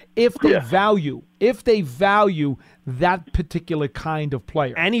team if they value that particular kind of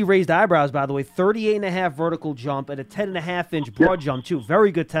player. And he raised eyebrows, by the way, 38.5 vertical jump and a 10.5-inch broad jump, too.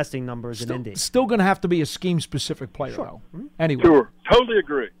 Very good testing numbers in Indy. Still going to have to be a scheme-specific player, though. Mm-hmm. Anyway. Sure. Totally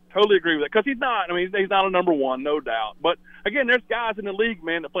agree with that. Because he's not. I mean, he's not a number one, no doubt. But, again, there's guys in the league,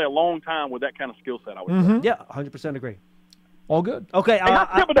 man, that play a long time with that kind of skill set, I would say. Yeah, 100% agree. All good. Okay.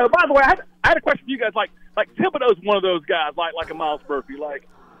 Thibodeau, by the way, I had a question for you guys. Like Thibodeau's one of those guys, like a Miles Murphy.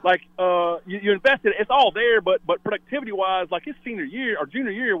 You invested, it's all there, but productivity-wise, like his senior year or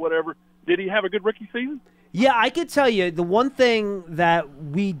junior year or whatever, did he have a good rookie season? Yeah, I could tell you the one thing that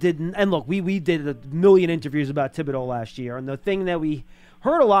we didn't, and look, we did a million interviews about Thibodeau last year, and the thing that we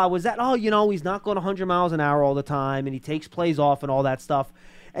heard a lot was that, he's not going 100 miles an hour all the time, and he takes plays off and all that stuff.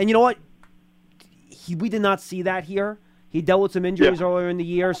 And you know what? We did not see that here. He dealt with some injuries earlier in the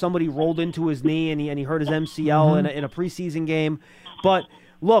year. Somebody rolled into his knee, and he hurt his MCL in a preseason game. But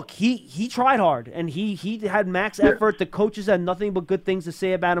look, he tried hard, and he had max effort. The coaches had nothing but good things to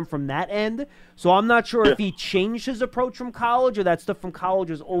say about him from that end. So I'm not sure if he changed his approach from college or that stuff from college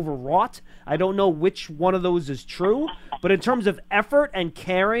is overwrought. I don't know which one of those is true. But in terms of effort and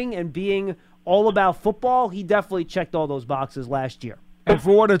caring and being all about football, he definitely checked all those boxes last year. And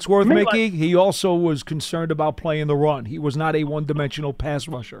for what it's worth, Mickey, he also was concerned about playing the run. He was not a one-dimensional pass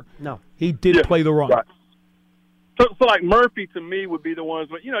rusher. No. He did play the run. Right. So like Murphy, to me, would be the ones,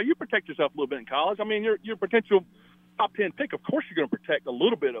 but, you protect yourself a little bit in college. I mean, your potential top 10 pick, of course you're going to protect a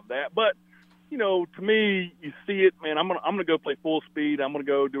little bit of that. But, to me, you see it, man, I'm gonna go play full speed. I'm going to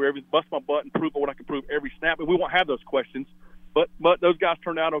go do everything, bust my butt and prove what I can prove every snap. And we won't have those questions. But those guys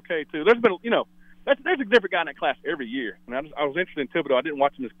turned out okay, too. There's been, there's a different guy in that class every year. And I was interested in Thibodeau. I didn't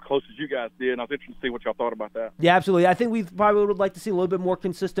watch him as close as you guys did, and I was interested to see what y'all thought about that. Yeah, absolutely. I think we probably would like to see a little bit more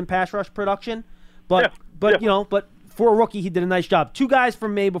consistent pass rush production. But for a rookie, he did a nice job. Two guys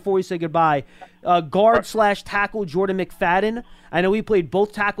from me before we say goodbye. Guard/tackle Jordan McFadden. I know he played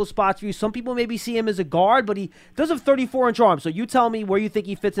both tackle spots for you. Some people maybe see him as a guard, but he does have 34-inch arms. So you tell me where you think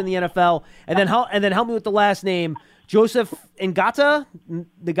he fits in the NFL, and then help me with the last name. Joseph Ngata?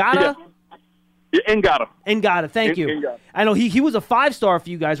 Yeah, Ngata, thank you. Ngata. I know he was a 5-star for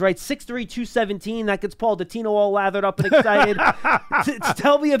you guys, right? 6'3", 217. That gets Paul Dottino all lathered up and excited.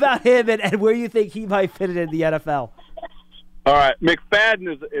 Tell me about him and where you think he might fit in the NFL. All right,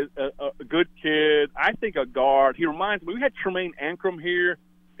 McFadden is a good kid. I think a guard. He reminds me. We had Tremaine Ancrum here.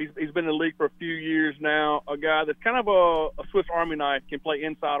 He's been in the league for a few years now. A guy that's kind of a Swiss Army knife, can play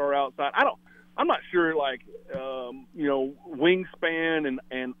inside or outside. I'm not sure, wingspan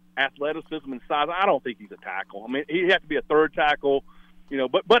and athleticism and size. I don't think he's a tackle. I mean, he has to be a third tackle,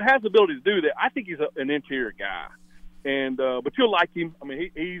 but has the ability to do that. I think he's an interior guy, and but you'll like him. I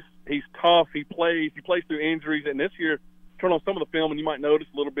mean, he's tough. He plays through injuries, and this year, turn on some of the film and you might notice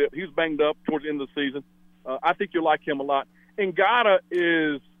a little bit. He was banged up towards the end of the season. I think you'll like him a lot. Ngata's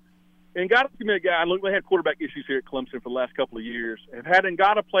going to be a guy. Look, they had quarterback issues here at Clemson for the last couple of years. And had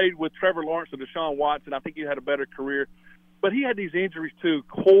Ngata played with Trevor Lawrence or Deshaun Watson, I think he had a better career. But he had these injuries too,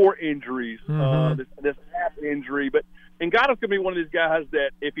 core injuries, this half injury. But Ngata's going to be one of these guys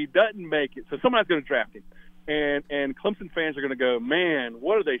that if he doesn't make it, so somebody's going to draft him. And Clemson fans are going to go, man,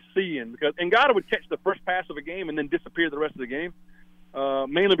 what are they seeing? Because Ngata would catch the first pass of a game and then disappear the rest of the game,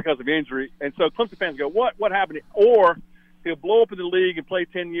 mainly because of injury. And so Clemson fans go, what happened? Or he'll blow up in the league and play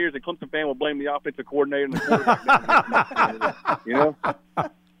 10 years, and Clemson fan will blame the offensive coordinator and the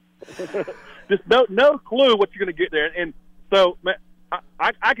quarterback. Just no clue what you're going to get there. And so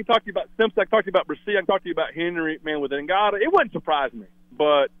I can talk to you about Simpson. I can talk to you about Brissett. I can talk to you about Henry. Man, with Ngata, it wouldn't surprise me.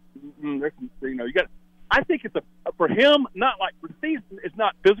 But you got. I think it's for him, not like Brissett. It's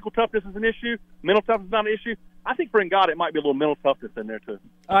not physical toughness is an issue. Mental toughness is not an issue. I think for Ngata, it might be a little mental toughness in there too.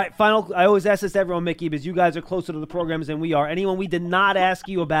 All right, final. I always ask this to everyone, Mickey, because you guys are closer to the programs than we are. Anyone we did not ask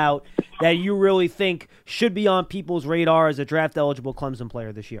you about that you really think should be on people's radar as a draft-eligible Clemson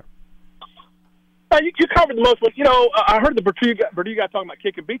player this year? You covered the most, but I heard the Purdue guy talking about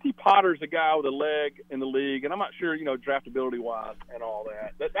kicking. BT Potter's a guy with a leg in the league, and I'm not sure draftability wise and all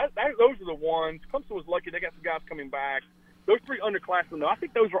that. Those are the ones. Clemson was lucky; they got some guys coming back. Those three underclassmen, though, I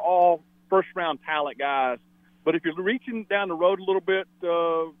think those are all first round talent guys. But if you're reaching down the road a little bit,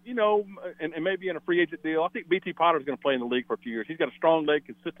 and maybe in a free agent deal, I think BT Potter's going to play in the league for a few years. He's got a strong leg,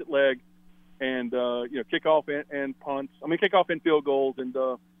 consistent leg, and kickoff and punts. I mean, kickoff and field goals, and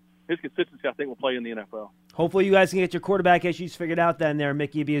his consistency, I think, will play in the NFL. Hopefully you guys can get your quarterback issues figured out then there,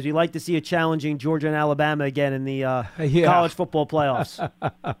 Mickey, because we like to see a challenging Georgia and Alabama again in the college football playoffs.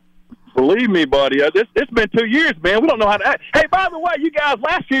 Believe me, buddy. It's been 2 years, man. We don't know how to act. Hey, by the way, you guys,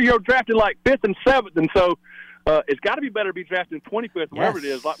 last year you were drafted like 5th and 7th, and so it's got to be better to be drafted 25th, whatever it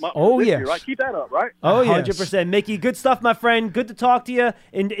is. Like this year, right? Keep that up, right? Oh, yeah. 100%. Mickey, good stuff, my friend. Good to talk to you.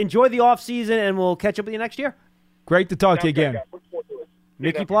 Enjoy the off season, and we'll catch up with you next year. Great to talk to you again.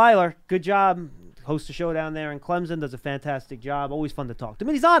 Mickey Plyler, good job. Hosts a show down there in Clemson, does a fantastic job. Always fun to talk to him.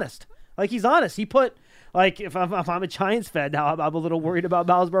 And he's honest. He's honest. He put, if I'm a Giants fan now, I'm a little worried about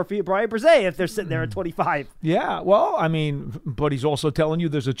Miles Murphy and Brian Brzee if they're sitting there at 25. Yeah, well, but he's also telling you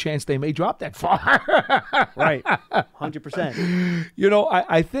there's a chance they may drop that far. Right, 100%.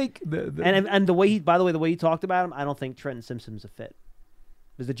 I think and the way the way he talked about him, I don't think Trenton Simpson's a fit.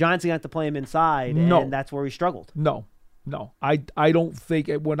 Because the Giants are going to have to play him inside, and that's where he struggled. No, I don't think.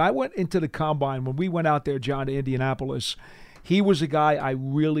 When I went into the Combine, when we went out there, John, to Indianapolis, he was a guy I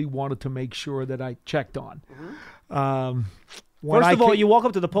really wanted to make sure that I checked on. Mm-hmm. First of all, you walk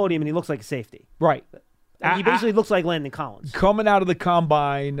up to the podium and he looks like a safety. Right. And he basically looks like Landon Collins. Coming out of the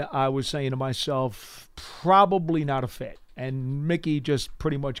Combine, I was saying to myself, probably not a fit. And Mickey just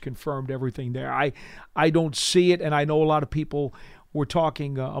pretty much confirmed everything there. I don't see it, and I know a lot of people were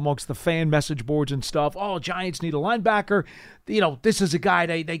talking amongst the fan message boards and stuff. Oh, Giants need a linebacker. This is a guy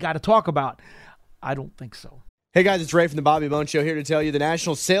they got to talk about. I don't think so. Hey guys, it's Ray from the Bobby Bone Show here to tell you the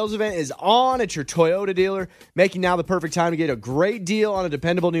national sales event is on at your Toyota dealer, making now the perfect time to get a great deal on a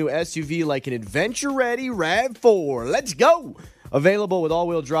dependable new SUV like an adventure-ready RAV4. Let's go! Available with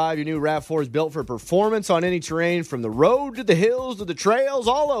all-wheel drive, your new RAV4 is built for performance on any terrain, from the road to the hills to the trails,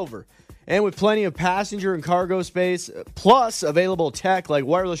 all over. And with plenty of passenger and cargo space, plus available tech like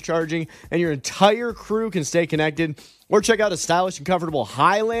wireless charging, and your entire crew can stay connected. Or check out a stylish and comfortable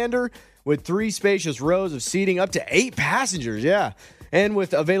Highlander with 3 spacious rows of seating, up to 8 passengers, yeah. And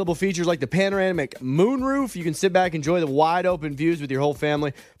with available features like the panoramic moonroof, you can sit back and enjoy the wide open views with your whole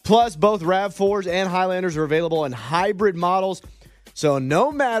family. Plus, both RAV4s and Highlanders are available in hybrid models. So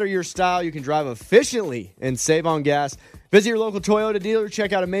no matter your style, you can drive efficiently and save on gas. Visit your local Toyota dealer.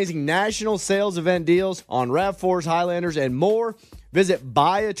 Check out amazing national sales event deals on RAV4s, Highlanders, and more. Visit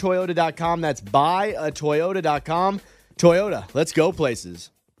buyatoyota.com. That's buyatoyota.com. Toyota, let's go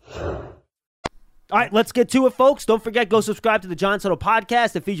places. All right, let's get to it, folks. Don't forget, go subscribe to the Giants Huddle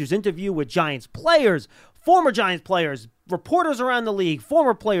podcast. It features interview with Giants players, former Giants players, reporters around the league,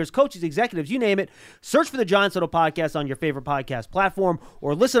 former players, coaches, executives, you name it. Search for the Giants Huddle podcast on your favorite podcast platform,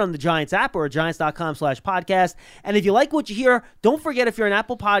 or listen on the Giants app or at giants.com/podcast. And if you like what you hear, don't forget, if you're an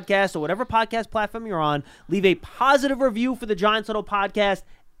Apple Podcast or whatever podcast platform you're on, leave a positive review for the Giants Huddle podcast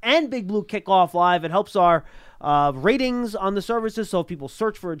and Big Blue Kickoff Live. It helps our ratings on the services, so if people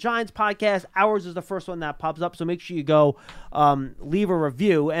search for a Giants podcast, ours is the first one that pops up, so make sure you go leave a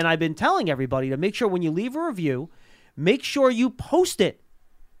review. And I've been telling everybody to make sure when you leave a review, make sure you post it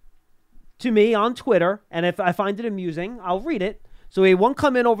to me on Twitter, and if I find it amusing, I'll read it. So we had one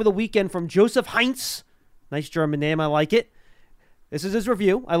come in over the weekend from Joseph Heinz. Nice German name, I like it. This is his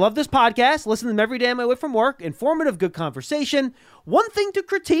review. I love this podcast. Listen to them every day on my way from work. Informative, good conversation. One thing to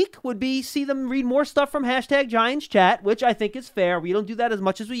critique would be see them read more stuff from #GiantsChat, which I think is fair. We don't do that as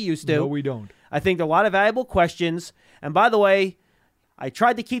much as we used to. No, we don't. I think there are a lot of valuable questions. And by the way, I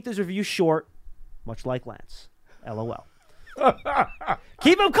tried to keep this review short, much like Lance. LOL.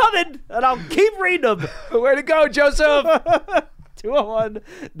 Keep them coming, and I'll keep reading them. Way to go, Joseph.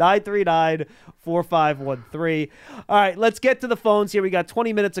 201-939-4513. All right, let's get to the phones here. We got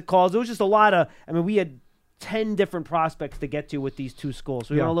 20 minutes of calls. It was just a lot of, we had 10 different prospects to get to with these two schools.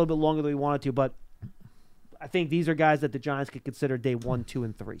 So we went a little bit longer than we wanted to, but I think these are guys that the Giants could consider day 1, 2,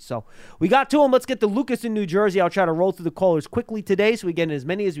 and 3. So we got to them. Let's get to Lucas in New Jersey. I'll try to roll through the callers quickly today so we get in as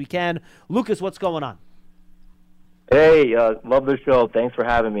many as we can. Lucas, what's going on? Hey, love the show. Thanks for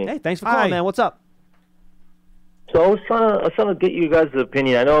having me. Hey, thanks for calling, man. What's up? So I was trying to get you guys'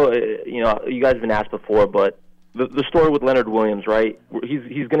 opinion. I know, you guys have been asked before, but the story with Leonard Williams, right?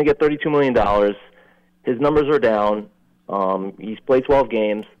 He's going to get $32 million. His numbers are down. He's played 12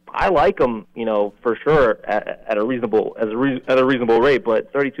 games. I like him, for sure at a reasonable rate.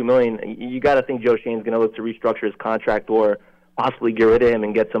 But $32 million, you got to think Joe Shane's going to look to restructure his contract or possibly get rid of him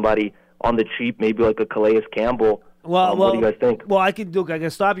and get somebody on the cheap, maybe like a Calais Campbell. What do you guys think? Well, I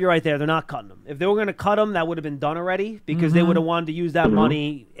can stop you right there. They're not cutting him. If they were going to cut him, that would have been done already because they would have wanted to use that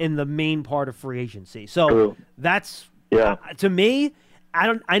money in the main part of free agency. So that's to me.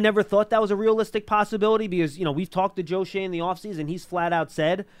 I never thought that was a realistic possibility because we've talked to Joe Shea in the offseason. He's flat out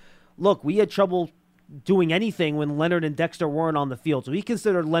said, "Look, we had trouble doing anything when Leonard and Dexter weren't on the field. So he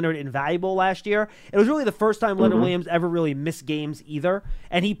considered Leonard invaluable last year. It was really the first time Leonard Williams ever really missed games either,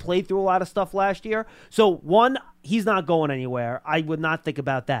 and he played through a lot of stuff last year. So, one, he's not going anywhere. I would not think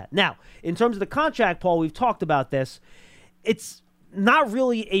about that. Now, in terms of the contract, Paul, we've talked about this. It's not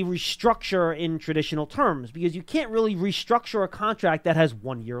really a restructure in traditional terms because you can't really restructure a contract that has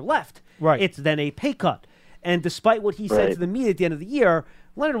 1 year left. Right. It's then a pay cut. And despite what he said to the media at the end of the year,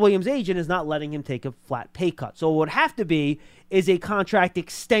 Leonard Williams' agent is not letting him take a flat pay cut. So what would have to be is a contract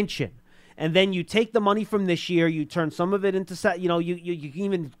extension. And then you take the money from this year, you turn some of it into, you can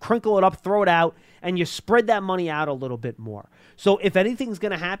even crinkle it up, throw it out, and you spread that money out a little bit more. So if anything's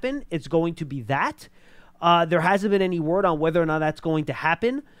going to happen, it's going to be that. There hasn't been any word on whether or not that's going to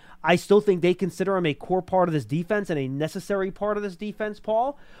happen. I still think they consider him a core part of this defense and a necessary part of this defense,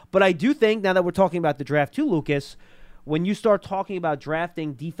 Paul. But I do think, now that we're talking about the draft too, Lucas, when you start talking about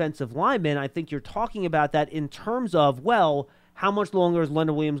drafting defensive linemen, I think you're talking about that in terms of, well, how much longer is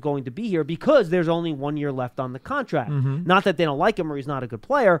Leonard Williams going to be here? Because there's only 1 year left on the contract. Not that they don't like him or he's not a good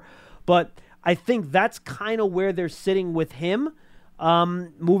player, but I think that's kind of where they're sitting with him.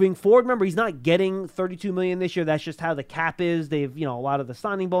 Moving forward, remember, he's not getting $32 million this year. That's just how the cap is. They've, a lot of the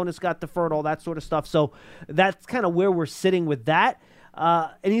signing bonus got deferred, all that sort of stuff. So that's kind of where we're sitting with that.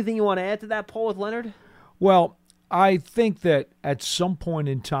 Anything you want to add to that, Paul, with Leonard? Well, I think that at some point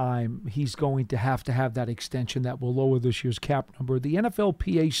in time, he's going to have that extension that will lower this year's cap number. The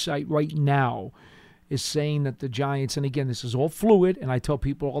NFLPA site right now is saying that the Giants, and again, this is all fluid, and I tell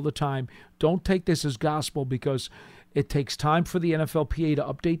people all the time, don't take this as gospel because it takes time for the NFLPA to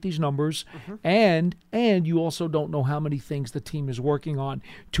update these numbers, and you also don't know how many things the team is working on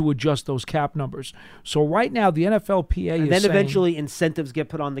to adjust those cap numbers. So right now, the NFLPA and then eventually incentives get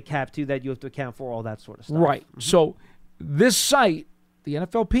put on the cap too that you have to account for, all that sort of stuff. Right. So this site, the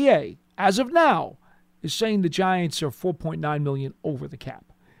NFLPA, as of now, is saying the Giants are $4.9 million over the cap,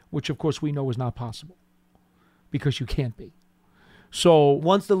 which of course we know is not possible because you can't be. So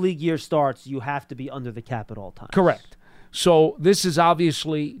once the league year starts, you have to be under the cap at all times. Correct. So this has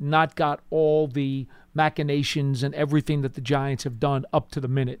obviously not got all the machinations and everything that the Giants have done up to the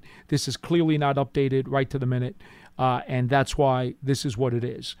minute. This is clearly not updated right to the minute, and that's why this is what it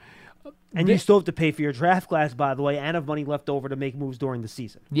is. And you still have to pay for your draft class, by the way, and have money left over to make moves during the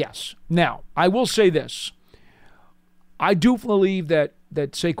season. Yes. Now, I will say this. I do believe that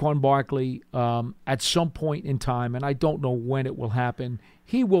Saquon Barkley, at some point in time, and I don't know when it will happen,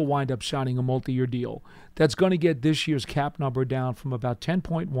 he will wind up signing a multi-year deal that's going to get this year's cap number down from about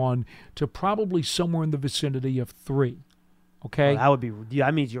 10.1 to probably somewhere in the vicinity of 3. Okay? Well,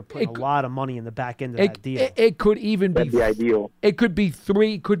 that means you're putting a lot of money in the back end of that deal. It could even That'd be ideal. It could be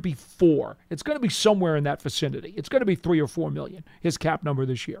 3, it could be 4. It's going to be somewhere in that vicinity. It's going to be 3 or 4 million, his cap number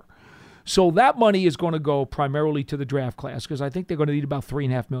this year. So that money is going to go primarily to the draft class because I think they're going to need about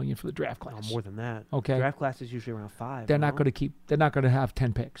 $3.5 million for the draft class. More than that. Okay. Draft class is usually around 5. They're not going to They're not going to have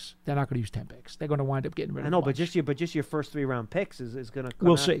 10 picks. They're not going to use 10 picks. They're going to wind up getting rid of. I know, but just your first 3 round picks is going to.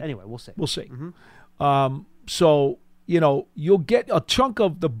 We'll see. Anyway, we'll see. We'll see. So you'll get a chunk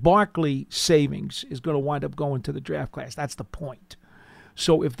of the Barkley savings is going to wind up going to the draft class. That's the point.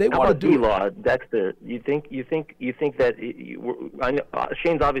 So if they want to do D-Law, Dexter, you think that I know,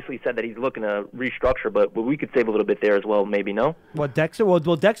 Shane's obviously said that he's looking to restructure, but we could save a little bit there as well, maybe no? What Dexter? Well,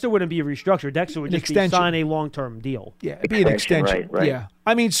 Dexter wouldn't be a restructure. Dexter would just sign a long-term deal. Yeah, it'd be an extension. Right. Yeah,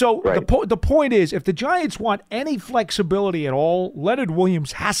 I mean, so the point is, if the Giants want any flexibility at all, Leonard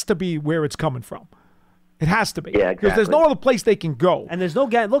Williams has to be where it's coming from. It has to be. Yeah, exactly. Because there's no other place they can go. And there's no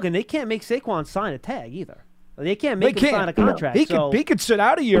guy. Look, and they can't make Saquon sign a tag either. They can't make him sign a contract. He could sit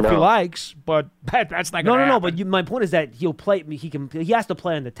out a year if he likes, but that's not going to happen. But my point is that he'll play. He has to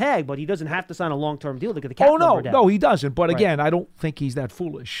play on the tag, but he doesn't have to sign a long-term deal to get the cap number down. No, he doesn't. But again, I don't think he's that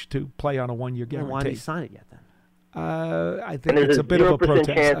foolish to play on a 1-year guarantee. Why didn't he sign it yet then? I think it's a bit of a protest. There's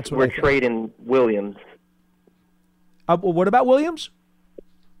a 0% chance we're trading Williams. What about Williams?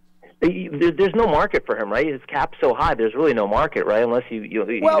 There's no market for him, right? His cap's so high. There's really no market, right? Unless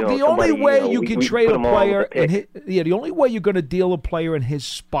the only way you can trade a player, the only way you're going to deal a player in his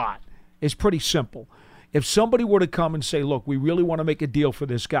spot is pretty simple. If somebody were to come and say, "Look, we really want to make a deal for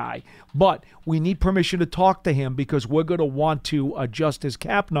this guy, but we need permission to talk to him because we're going to want to adjust his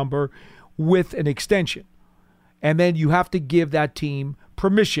cap number with an extension," and then you have to give that team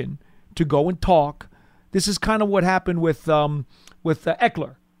permission to go and talk. This is kind of what happened with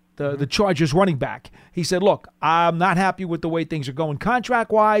Eckler. the Chargers running back. He said, look, I'm not happy with the way things are going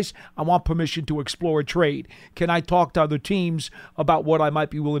contract-wise. I want permission to explore a trade. Can I talk to other teams about what I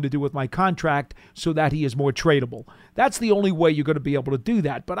might be willing to do with my contract so that he is more tradable? That's the only way you're going to be able to do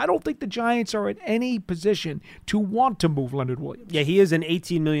that. But I don't think the Giants are in any position to want to move Leonard Williams. Yeah, he is an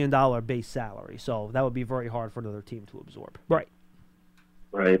 $18 million base salary, so that would be very hard for another team to absorb. Right.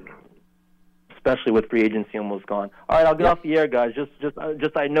 Right. Especially with free agency almost gone. All right, I'll get off the air, guys.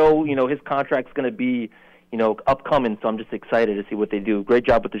 Just I know, his contract's going to be, upcoming, so I'm just excited to see what they do. Great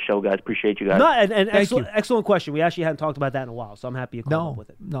job with the show, guys. Appreciate you guys. No, and excellent question. We actually hadn't talked about that in a while, so I'm happy you called up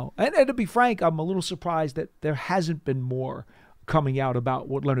with it. No, and to be frank, I'm a little surprised that there hasn't been more coming out about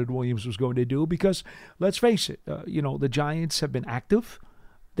what Leonard Williams was going to do because, let's face it, the Giants have been active.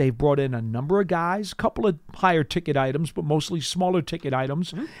 They've brought in a number of guys, a couple of higher ticket items, but mostly smaller ticket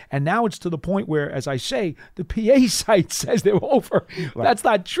items. Mm-hmm. And now it's to the point where, as I say, the PA site says they're over. Right. That's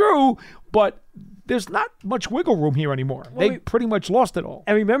not true, but there's not much wiggle room here anymore. They pretty much lost it all.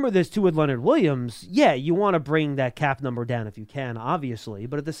 And remember this, too, with Leonard Williams. Yeah, you want to bring that cap number down if you can, obviously.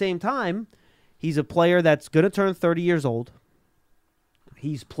 But at the same time, he's a player that's going to turn 30 years old.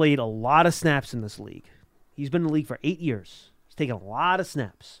 He's played a lot of snaps in this league. He's been in the league for 8 years. He's taken a lot of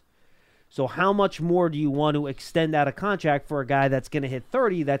snaps. So how much more do you want to extend out a contract for a guy that's going to hit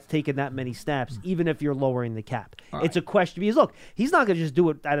 30 that's taken that many snaps, even if you're lowering the cap? All it's a question. Because, look, he's not going to just do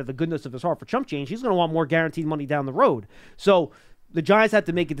it out of the goodness of his heart for chump change. He's going to want more guaranteed money down the road. So the Giants have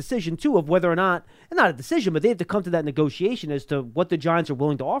to make a decision, too, of whether or not, and not a decision, but they have to come to that negotiation as to what the Giants are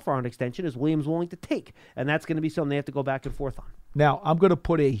willing to offer on an extension is Williams willing to take. And that's going to be something they have to go back and forth on. Now, I'm going to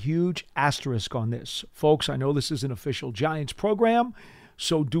put a huge asterisk on this. Folks, I know this is an official Giants program,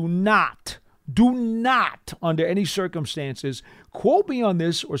 so do not, under any circumstances, quote me on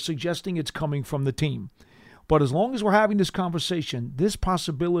this or suggesting it's coming from the team. But as long as we're having this conversation, this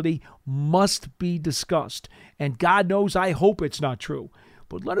possibility must be discussed. And God knows I hope it's not true.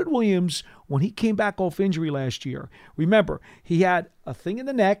 But Leonard Williams, when he came back off injury last year, remember, he had a thing in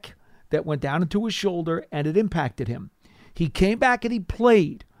the neck that went down into his shoulder and it impacted him. He came back and he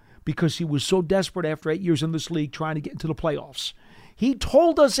played because he was so desperate after 8 years in this league trying to get into the playoffs. He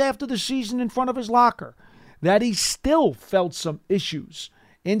told us after the season in front of his locker that he still felt some issues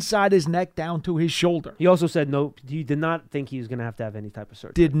inside his neck down to his shoulder. He also said no, he did not think he was going to have any type of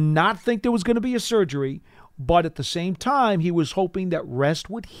surgery. Did not think there was going to be a surgery, but at the same time, he was hoping that rest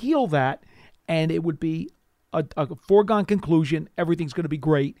would heal that and it would be a foregone conclusion. Everything's going to be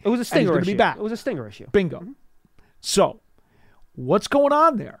great. It was a stinger issue. Be back. It was a stinger issue. Bingo. Mm-hmm. So, what's going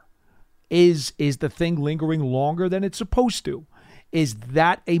on there? Is the thing lingering longer than it's supposed to? Is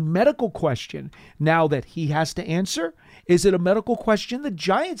that a medical question now that he has to answer? Is it a medical question the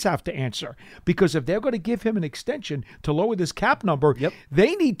Giants have to answer? Because if they're going to give him an extension to lower this cap number,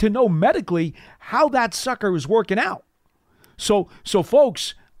 they need to know medically how that sucker is working out. So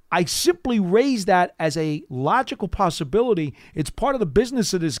folks, I simply raise that as a logical possibility. It's part of the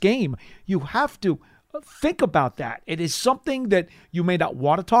business of this game. You have to think about that. It is something that you may not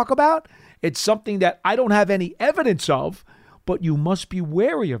want to talk about. It's something that I don't have any evidence of, but you must be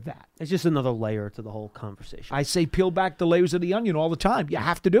wary of that. It's just another layer to the whole conversation. I say peel back the layers of the onion all the time. You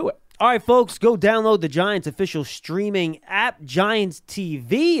have to do it. All right, folks, go download the Giants official streaming app, Giants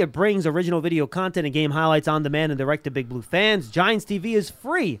TV. It brings original video content and game highlights on demand and direct to Big Blue fans. Giants TV is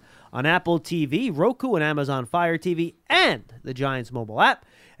free on Apple TV, Roku, and Amazon Fire TV, and the Giants mobile app.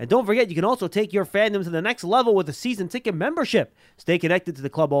 And don't forget, you can also take your fandom to the next level with a season ticket membership. Stay connected to the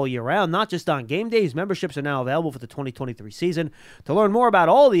club all year round, not just on game days. Memberships are now available for the 2023 season. To learn more about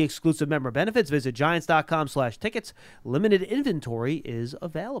all the exclusive member benefits, visit Giants.com/tickets. Limited inventory is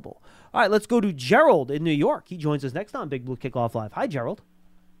available. All right, let's go to Gerald in New York. He joins us next on Big Blue Kickoff Live. Hi, Gerald.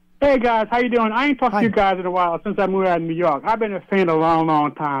 Hey, guys. How you doing? I ain't talked to you guys in a while since I moved out of New York. I've been a fan a long,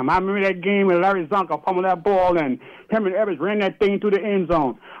 long time. I remember that game with Larry Zonka pummeled that ball and him and Evans ran that thing through the end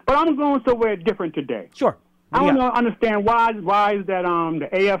zone. But I'm going somewhere different today. Sure. I want to understand why is that the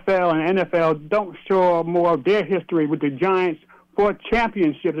AFL and NFL don't show more of their history with the Giants for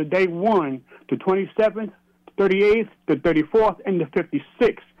championships that they won the 27th, 38th, the 34th, and the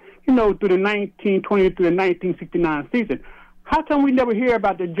 56th, through the 1920 through the 1969 season. How come we never hear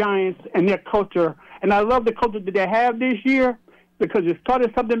about the Giants and their culture? And I love the culture that they have this year because it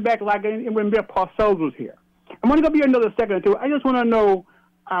started something back like when Bill Parcells was here. I'm going to go be another second or two. I just want to know,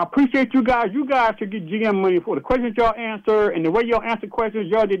 I appreciate you guys. You guys should get GM money for the questions y'all answer, and the way y'all answer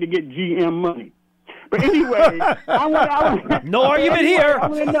questions, y'all need to get GM money. But anyway, no argument here. I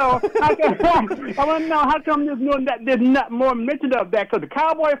want to know how come there's not more mention of that, because the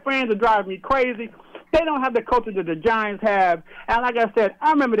Cowboy fans are driving me crazy. They don't have the culture that the Giants have. And like I said,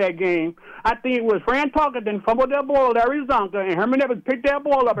 I remember that game. I think it was Fran Tarkenton fumbled that ball at Arizona, and Herman Evans picked that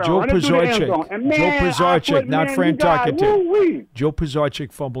ball up and Joe run it through the end zone. And man, Joe Pizarchik, not Fran Tarkenton. Woo-wee. Joe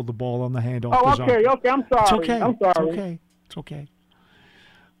Pizarchik fumbled the ball on the handoff. Oh, okay, I'm sorry. It's okay. I'm sorry. It's okay. It's okay.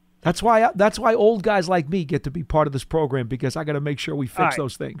 That's why old guys like me get to be part of this program, because I got to make sure we fix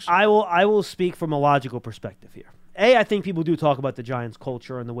those things. I will speak from a logical perspective here. I think people do talk about the Giants'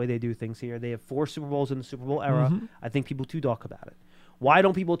 culture and the way they do things here. They have 4 Super Bowls in the Super Bowl era. Mhm. I think people do talk about it. Why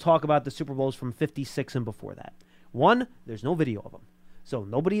don't people talk about the Super Bowls from 56 and before that? 1, there's no video of them, so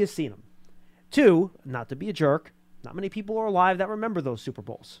nobody has seen them. 2, not to be a jerk, not many people are alive that remember those Super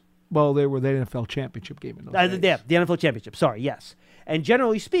Bowls. Well, they were the NFL championship game in those days. Yeah, the NFL championship. Sorry, yes. And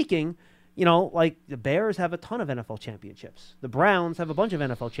generally speaking, like the Bears have a ton of NFL championships. The Browns have a bunch of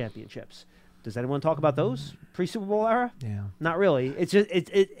NFL championships. Does anyone talk about those pre-Super Bowl era? Yeah. Not really.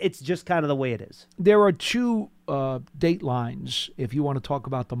 It's just kind of the way it is. There are 2 date lines if you want to talk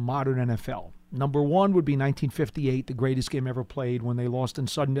about the modern NFL. Number 1 would be 1958, the greatest game ever played, when they lost in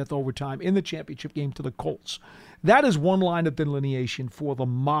sudden death overtime in the championship game to the Colts. That is one line of delineation for the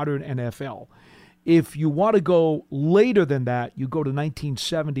modern NFL. If you want to go later than that, you go to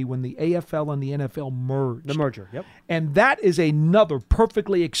 1970 when the AFL and the NFL merged. The merger, yep. And that is another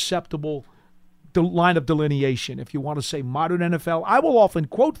perfectly acceptable line of delineation. If you want to say modern NFL, I will often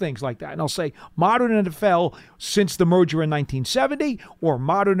quote things like that, and I'll say modern NFL since the merger in 1970, or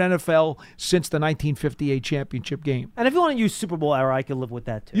modern NFL since the 1958 championship game. And if you want to use Super Bowl era, I could live with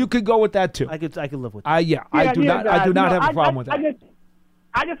that too. You could go with that too. I could live with that. I do not have a problem with that.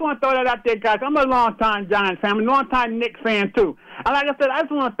 I just want to throw that out there, guys. I'm a long-time Giants fan. I'm a long-time Knicks fan, too. And like I said, I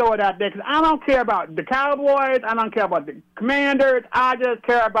just want to throw it out there because I don't care about the Cowboys. I don't care about the Commanders. I just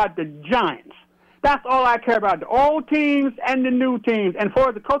care about the Giants. That's all I care about, the old teams and the new teams. And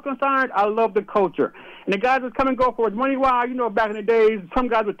for the culture concerned, I love the culture. And the guys that come and go for his money, back in the days, some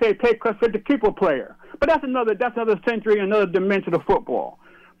guys would take pay cuts for the keep a player. But that's another century, another dimension of football.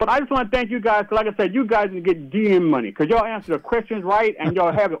 But I just want to thank you guys, because like I said, you guys can get DM money, because y'all answer the questions right, and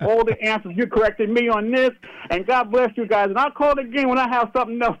y'all have all the answers. You corrected me on this, and God bless you guys. And I'll call again when I have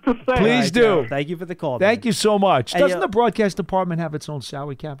something else to say. Please do. Thank you for the call. Thank you so much. And Doesn't the broadcast department have its own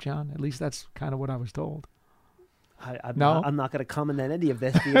salary cap, John? At least that's kind of what I was told. I'm not going to comment on any of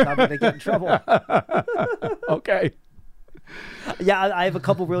this because I'm going to get in trouble. Okay. Yeah, I have a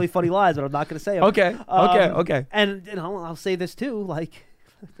couple really funny lies, but I'm not going to say them. Okay. Okay. And I'll say this too, like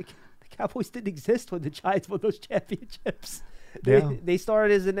the Cowboys didn't exist when the Giants won those championships. They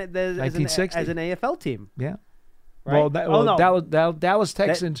started as an AFL team. Yeah. Right? Dallas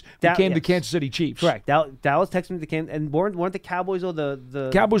Texans became the Kansas City Chiefs. Correct. Dallas Texans became, and weren't the Cowboys the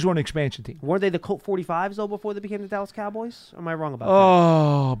Cowboys were an expansion team. Weren't they the Colt 45s though before they became the Dallas Cowboys? Or am I wrong about that?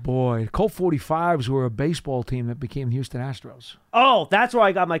 Oh boy, Colt 45s were a baseball team that became the Houston Astros. Oh, that's where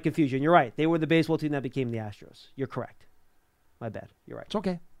I got my confusion. You're right. They were the baseball team that became the Astros. You're correct. My bad. You're right. It's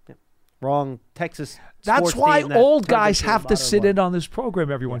okay. Yeah. Wrong. Texas. That's why old guys have to sit in in on this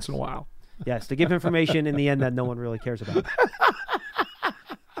program every once in a while. Yes, to give information in the end that no one really cares about.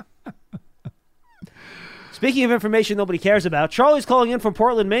 Speaking of information nobody cares about, Charlie's calling in from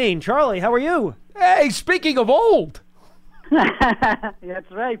Portland, Maine. Charlie, how are you? Hey, speaking of old.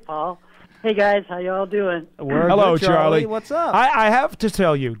 That's right, Paul. Hey, guys, how y'all doing? Hello, good, Charlie. What's up? I have to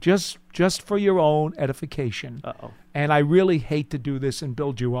tell you, just for your own edification, and I really hate to do this and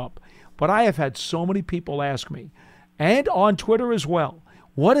build you up, but I have had so many people ask me, and on Twitter as well,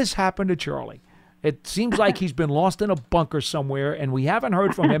 what has happened to Charlie? It seems like he's been lost in a bunker somewhere, and we haven't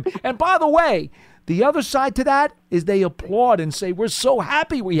heard from him. And by the way, the other side to that is they applaud and say, we're so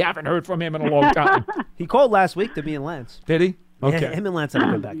happy we haven't heard from him in a long time. He called last week to me and Lance. Did he? Okay. Yeah, him and Lance had a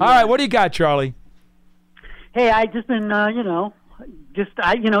good back. All right, what do you got, Charlie? Hey, I just been,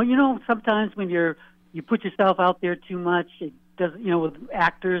 sometimes when you put yourself out there too much, it does, with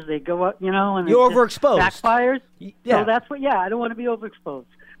actors, they go up, and you're it overexposed. Backfires. Yeah. So that's what. Yeah, I don't want to be overexposed.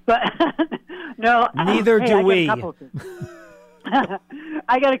 But no, neither do we. I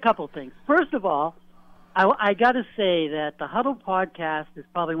got a couple things. First of all, I got to say that the Huddle podcast is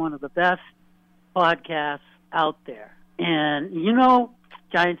probably one of the best podcasts out there. And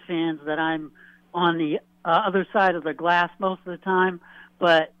Giants fans, that I'm on the other side of the glass most of the time,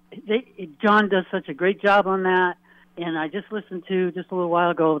 but John does such a great job on that. And I just listened to, just a little while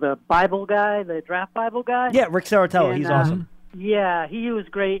ago, the Bible guy, the draft Bible guy. Yeah, Rick Saratella. He's awesome. Yeah, he was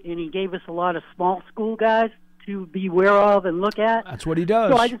great, and he gave us a lot of small school guys to be aware of and look at. That's what he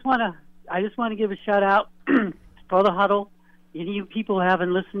does. So I just want to give a shout out for the Huddle, any you people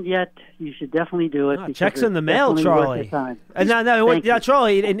haven't listened yet, you should definitely do it. No, checks in the mail, Charlie. And now,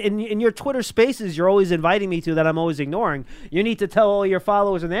 Charlie, in your Twitter Spaces, you're always inviting me to that I'm always ignoring. You need to tell all your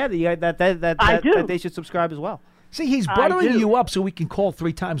followers in there that they should subscribe as well. See, he's buttering you up so we can call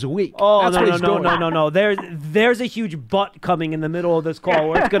 3 times a week. Oh, That's what he's doing. No. There's a huge butt coming in the middle of this call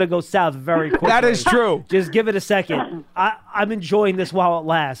where it's going to go south very quickly. That is true. Just give it a second. I'm enjoying this while it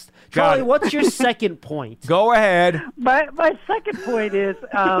lasts. Charlie, what's your second point? Go ahead. My second point is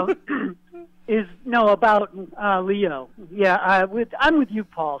about Leo. Yeah, I'm with you,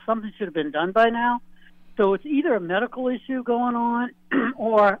 Paul. Something should have been done by now. So it's either a medical issue going on,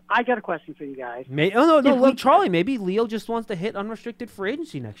 or I got a question for you guys. Look, Charlie, maybe Leo just wants to hit unrestricted free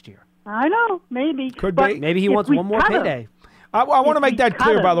agency next year. I know, maybe. Could be. Maybe he wants one more payday. I want to make that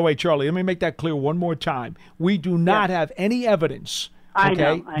clear, by the way, Charlie. Let me make that clear one more time. We do not have any evidence.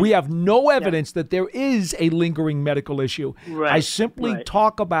 Okay, we have no evidence that there is a lingering medical issue. Right. I simply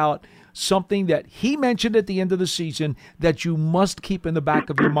talk about something that he mentioned at the end of the season that you must keep in the back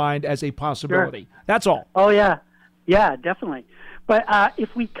of your mind as a possibility. Sure. That's all. Oh, yeah, definitely. But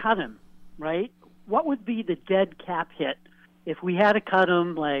if we cut him, right, what would be the dead cap hit if we had to cut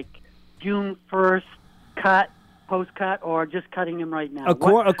him like June 1st cut, post-cut, or just cutting him right now?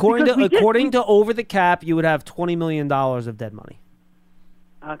 According to Over the Cap, you would have $20 million of dead money.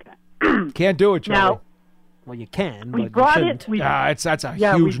 Okay. Can't do it, Charlie. Now, well, you can. We but brought you it. That's a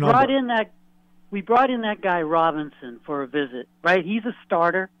huge number. We brought in that guy Robinson for a visit. Right, he's a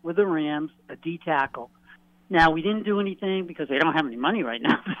starter with the Rams, a D tackle. Now we didn't do anything because they don't have any money right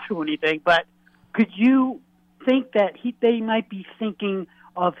now to do anything. But could you think that they might be thinking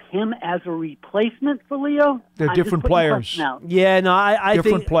of him as a replacement for Leo? They're different players. Yeah, no, I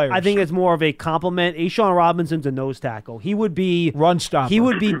think players. I think it's more of a compliment. Ashawn Robinson's a nose tackle. He would be run stopper. He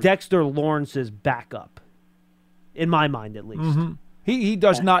would be Dexter Lawrence's backup, in my mind at least. Mm-hmm. He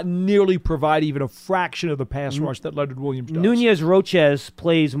does not nearly provide even a fraction of the pass rush that Leonard Williams does. Nunez Roches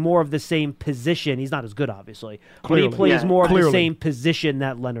plays more of the same position. He's not as good, obviously, Clearly. but he plays more of the same position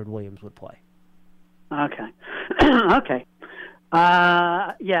that Leonard Williams would play. Okay. Okay.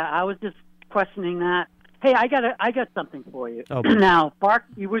 I was just questioning that. Hey, I got something for you. Oh, now,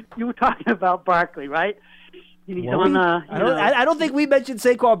 you were talking about Barkley, right? He's on I don't think we mentioned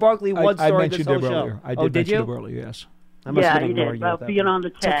Saquon Barkley once during this whole show. Earlier. I did mention him earlier, yes. You did. About being on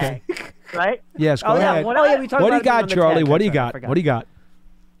the tag, right? Yes, go ahead. What do you got, Charlie? What do you got? What do you got?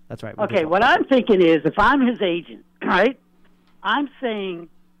 That's right. Okay, what I'm thinking is if I'm his agent, right, I'm saying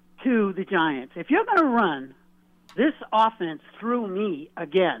to the Giants, if you're going to run this offense through me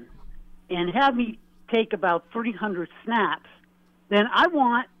again and have me take about 300 snaps, then I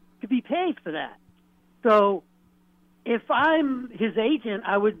want to be paid for that. So if I'm his agent,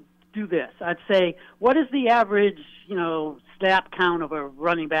 I would do this. I'd say, what is the average, snap count of a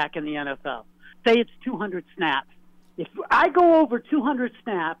running back in the NFL? Say it's 200 snaps. If I go over 200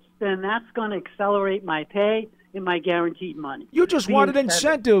 snaps, then that's going to accelerate my pay and my guaranteed money. You just want an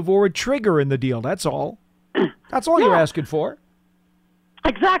incentive or a trigger in the deal. That's all. That's all you're asking for.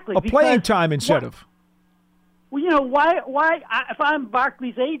 Exactly. A playing time incentive. Why? If I'm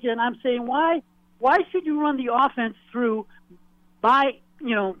Barkley's agent, I'm saying why should you run the offense through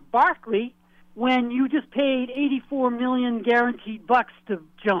Barkley when you just paid $84 million guaranteed bucks to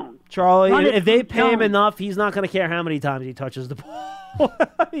Jones? Charlie, if they pay him enough, he's not going to care how many times he touches the ball.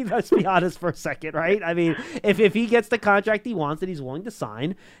 I mean, let's be honest for a second, right? I mean, if he gets the contract he wants that he's willing to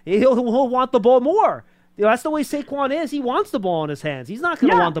sign, he'll want the ball more. That's the way Saquon is. He wants the ball in his hands. He's not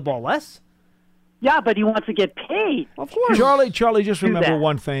going to want the ball less. Yeah, but he wants to get paid. Of course. Charlie, just remember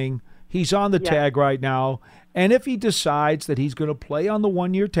one thing. He's on the tag right now, and if he decides that he's going to play on the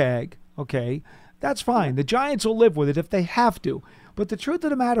one-year tag, okay, that's fine. The Giants will live with it if they have to. But the truth of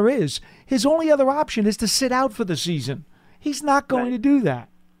the matter is, his only other option is to sit out for the season. He's not going to do that.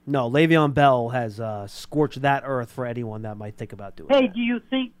 No, Le'Veon Bell has scorched that earth for anyone that might think about doing that. Hey, do you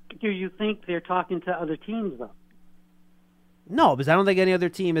think they're talking to other teams, though? No, because I don't think any other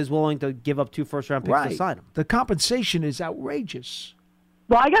team is willing to give up 2 first-round picks to sign him. The compensation is outrageous.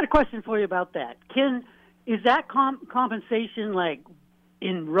 Well, I got a question for you about that. Is that compensation like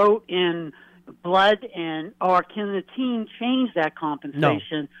wrote in blood, or can the team change that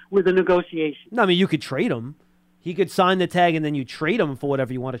compensation with a negotiation? No, I mean, you could trade him. He could sign the tag, and then you trade him for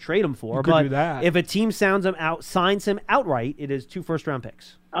whatever you want to trade him for. You could do that. If a team signs him outright, it is 2 first-round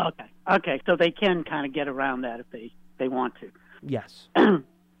picks. Okay, so they can kind of get around that if they want to. Yes.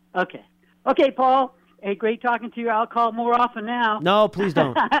 Okay, Paul. Hey, great talking to you. I'll call more often now. No, please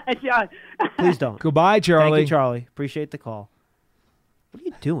don't. Please don't. Goodbye, Charlie. Thank you, Charlie. Appreciate the call. What are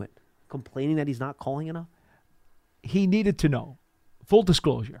you doing? Complaining that he's not calling enough? he needed to know. Full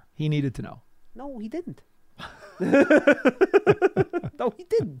disclosure, he needed to know. No, he didn't. No, he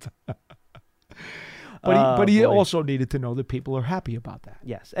didn't. But he also needed to know that people are happy about that.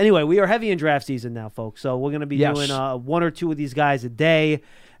 Yes. Anyway, we are heavy in draft season now, folks. So we're going to be doing one or two of these guys a day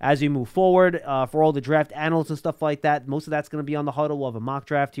as we move forward. For all the draft analysts and stuff like that, most of that's going to be on the huddle. We'll have a mock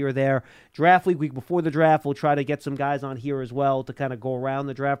draft here or there. Draft week before the draft, we'll try to get some guys on here as well to kind of go around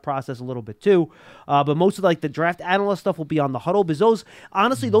the draft process a little bit too. But most of the draft analyst stuff will be on the huddle because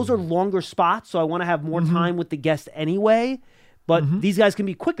those are longer spots. So I want to have more time with the guest anyway. But these guys can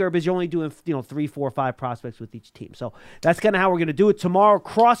be quicker because you're only doing 3, 4, 5 prospects with each team. So that's kind of how we're going to do it. Tomorrow,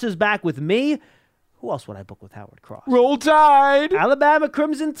 Cross is back with me. Who else would I book with Howard Cross? Roll Tide! Alabama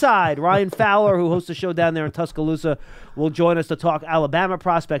Crimson Tide. Ryan Fowler, who hosts a show down there in Tuscaloosa, will join us to talk Alabama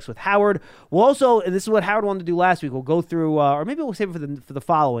prospects with Howard. We'll also, and this is what Howard wanted to do last week, we'll go through, or maybe we'll save it for the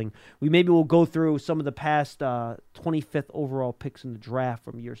following. We'll go through some of the past 25th overall picks in the draft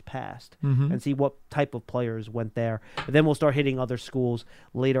from years past and see what type of players went there. And then we'll start hitting other schools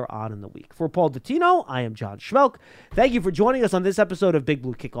later on in the week. For Paul Dottino, I am John Schmelk. Thank you for joining us on this episode of Big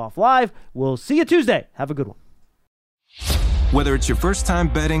Blue Kickoff Live. We'll see you Tuesday. Have a good one. Whether it's your first time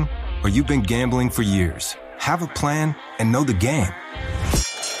betting or you've been gambling for years, have a plan and know the game.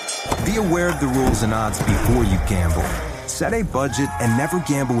 Be aware of the rules and odds before you gamble. Set a budget and never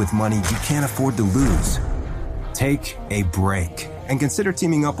gamble with money you can't afford to lose. Take a break and consider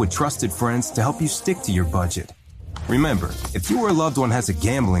teaming up with trusted friends to help you stick to your budget. Remember, if you or a loved one has a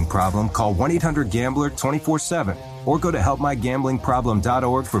gambling problem, call 1-800-GAMBLER 24/7 or go to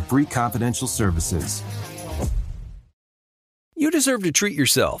helpmygamblingproblem.org for free confidential services. You deserve to treat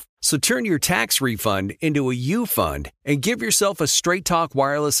yourself, so turn your tax refund into a U fund and give yourself a Straight Talk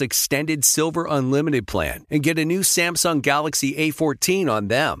Wireless Extended Silver Unlimited plan and get a new Samsung Galaxy A14 on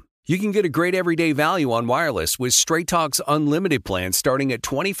them. You can get a great everyday value on wireless with Straight Talk's unlimited plan starting at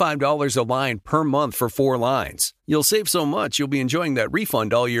 $25 a line per month for 4 lines. You'll save so much you'll be enjoying that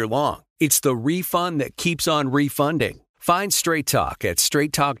refund all year long. It's the refund that keeps on refunding. Find Straight Talk at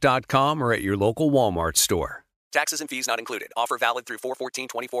straighttalk.com or at your local Walmart store. Taxes and fees not included. Offer valid through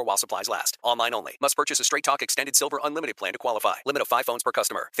 4/14/24 while supplies last. Online only. Must purchase a Straight Talk Extended Silver Unlimited plan to qualify. Limit of 5 phones per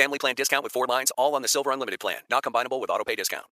customer. Family plan discount with 4 lines all on the Silver Unlimited plan. Not combinable with auto pay discount.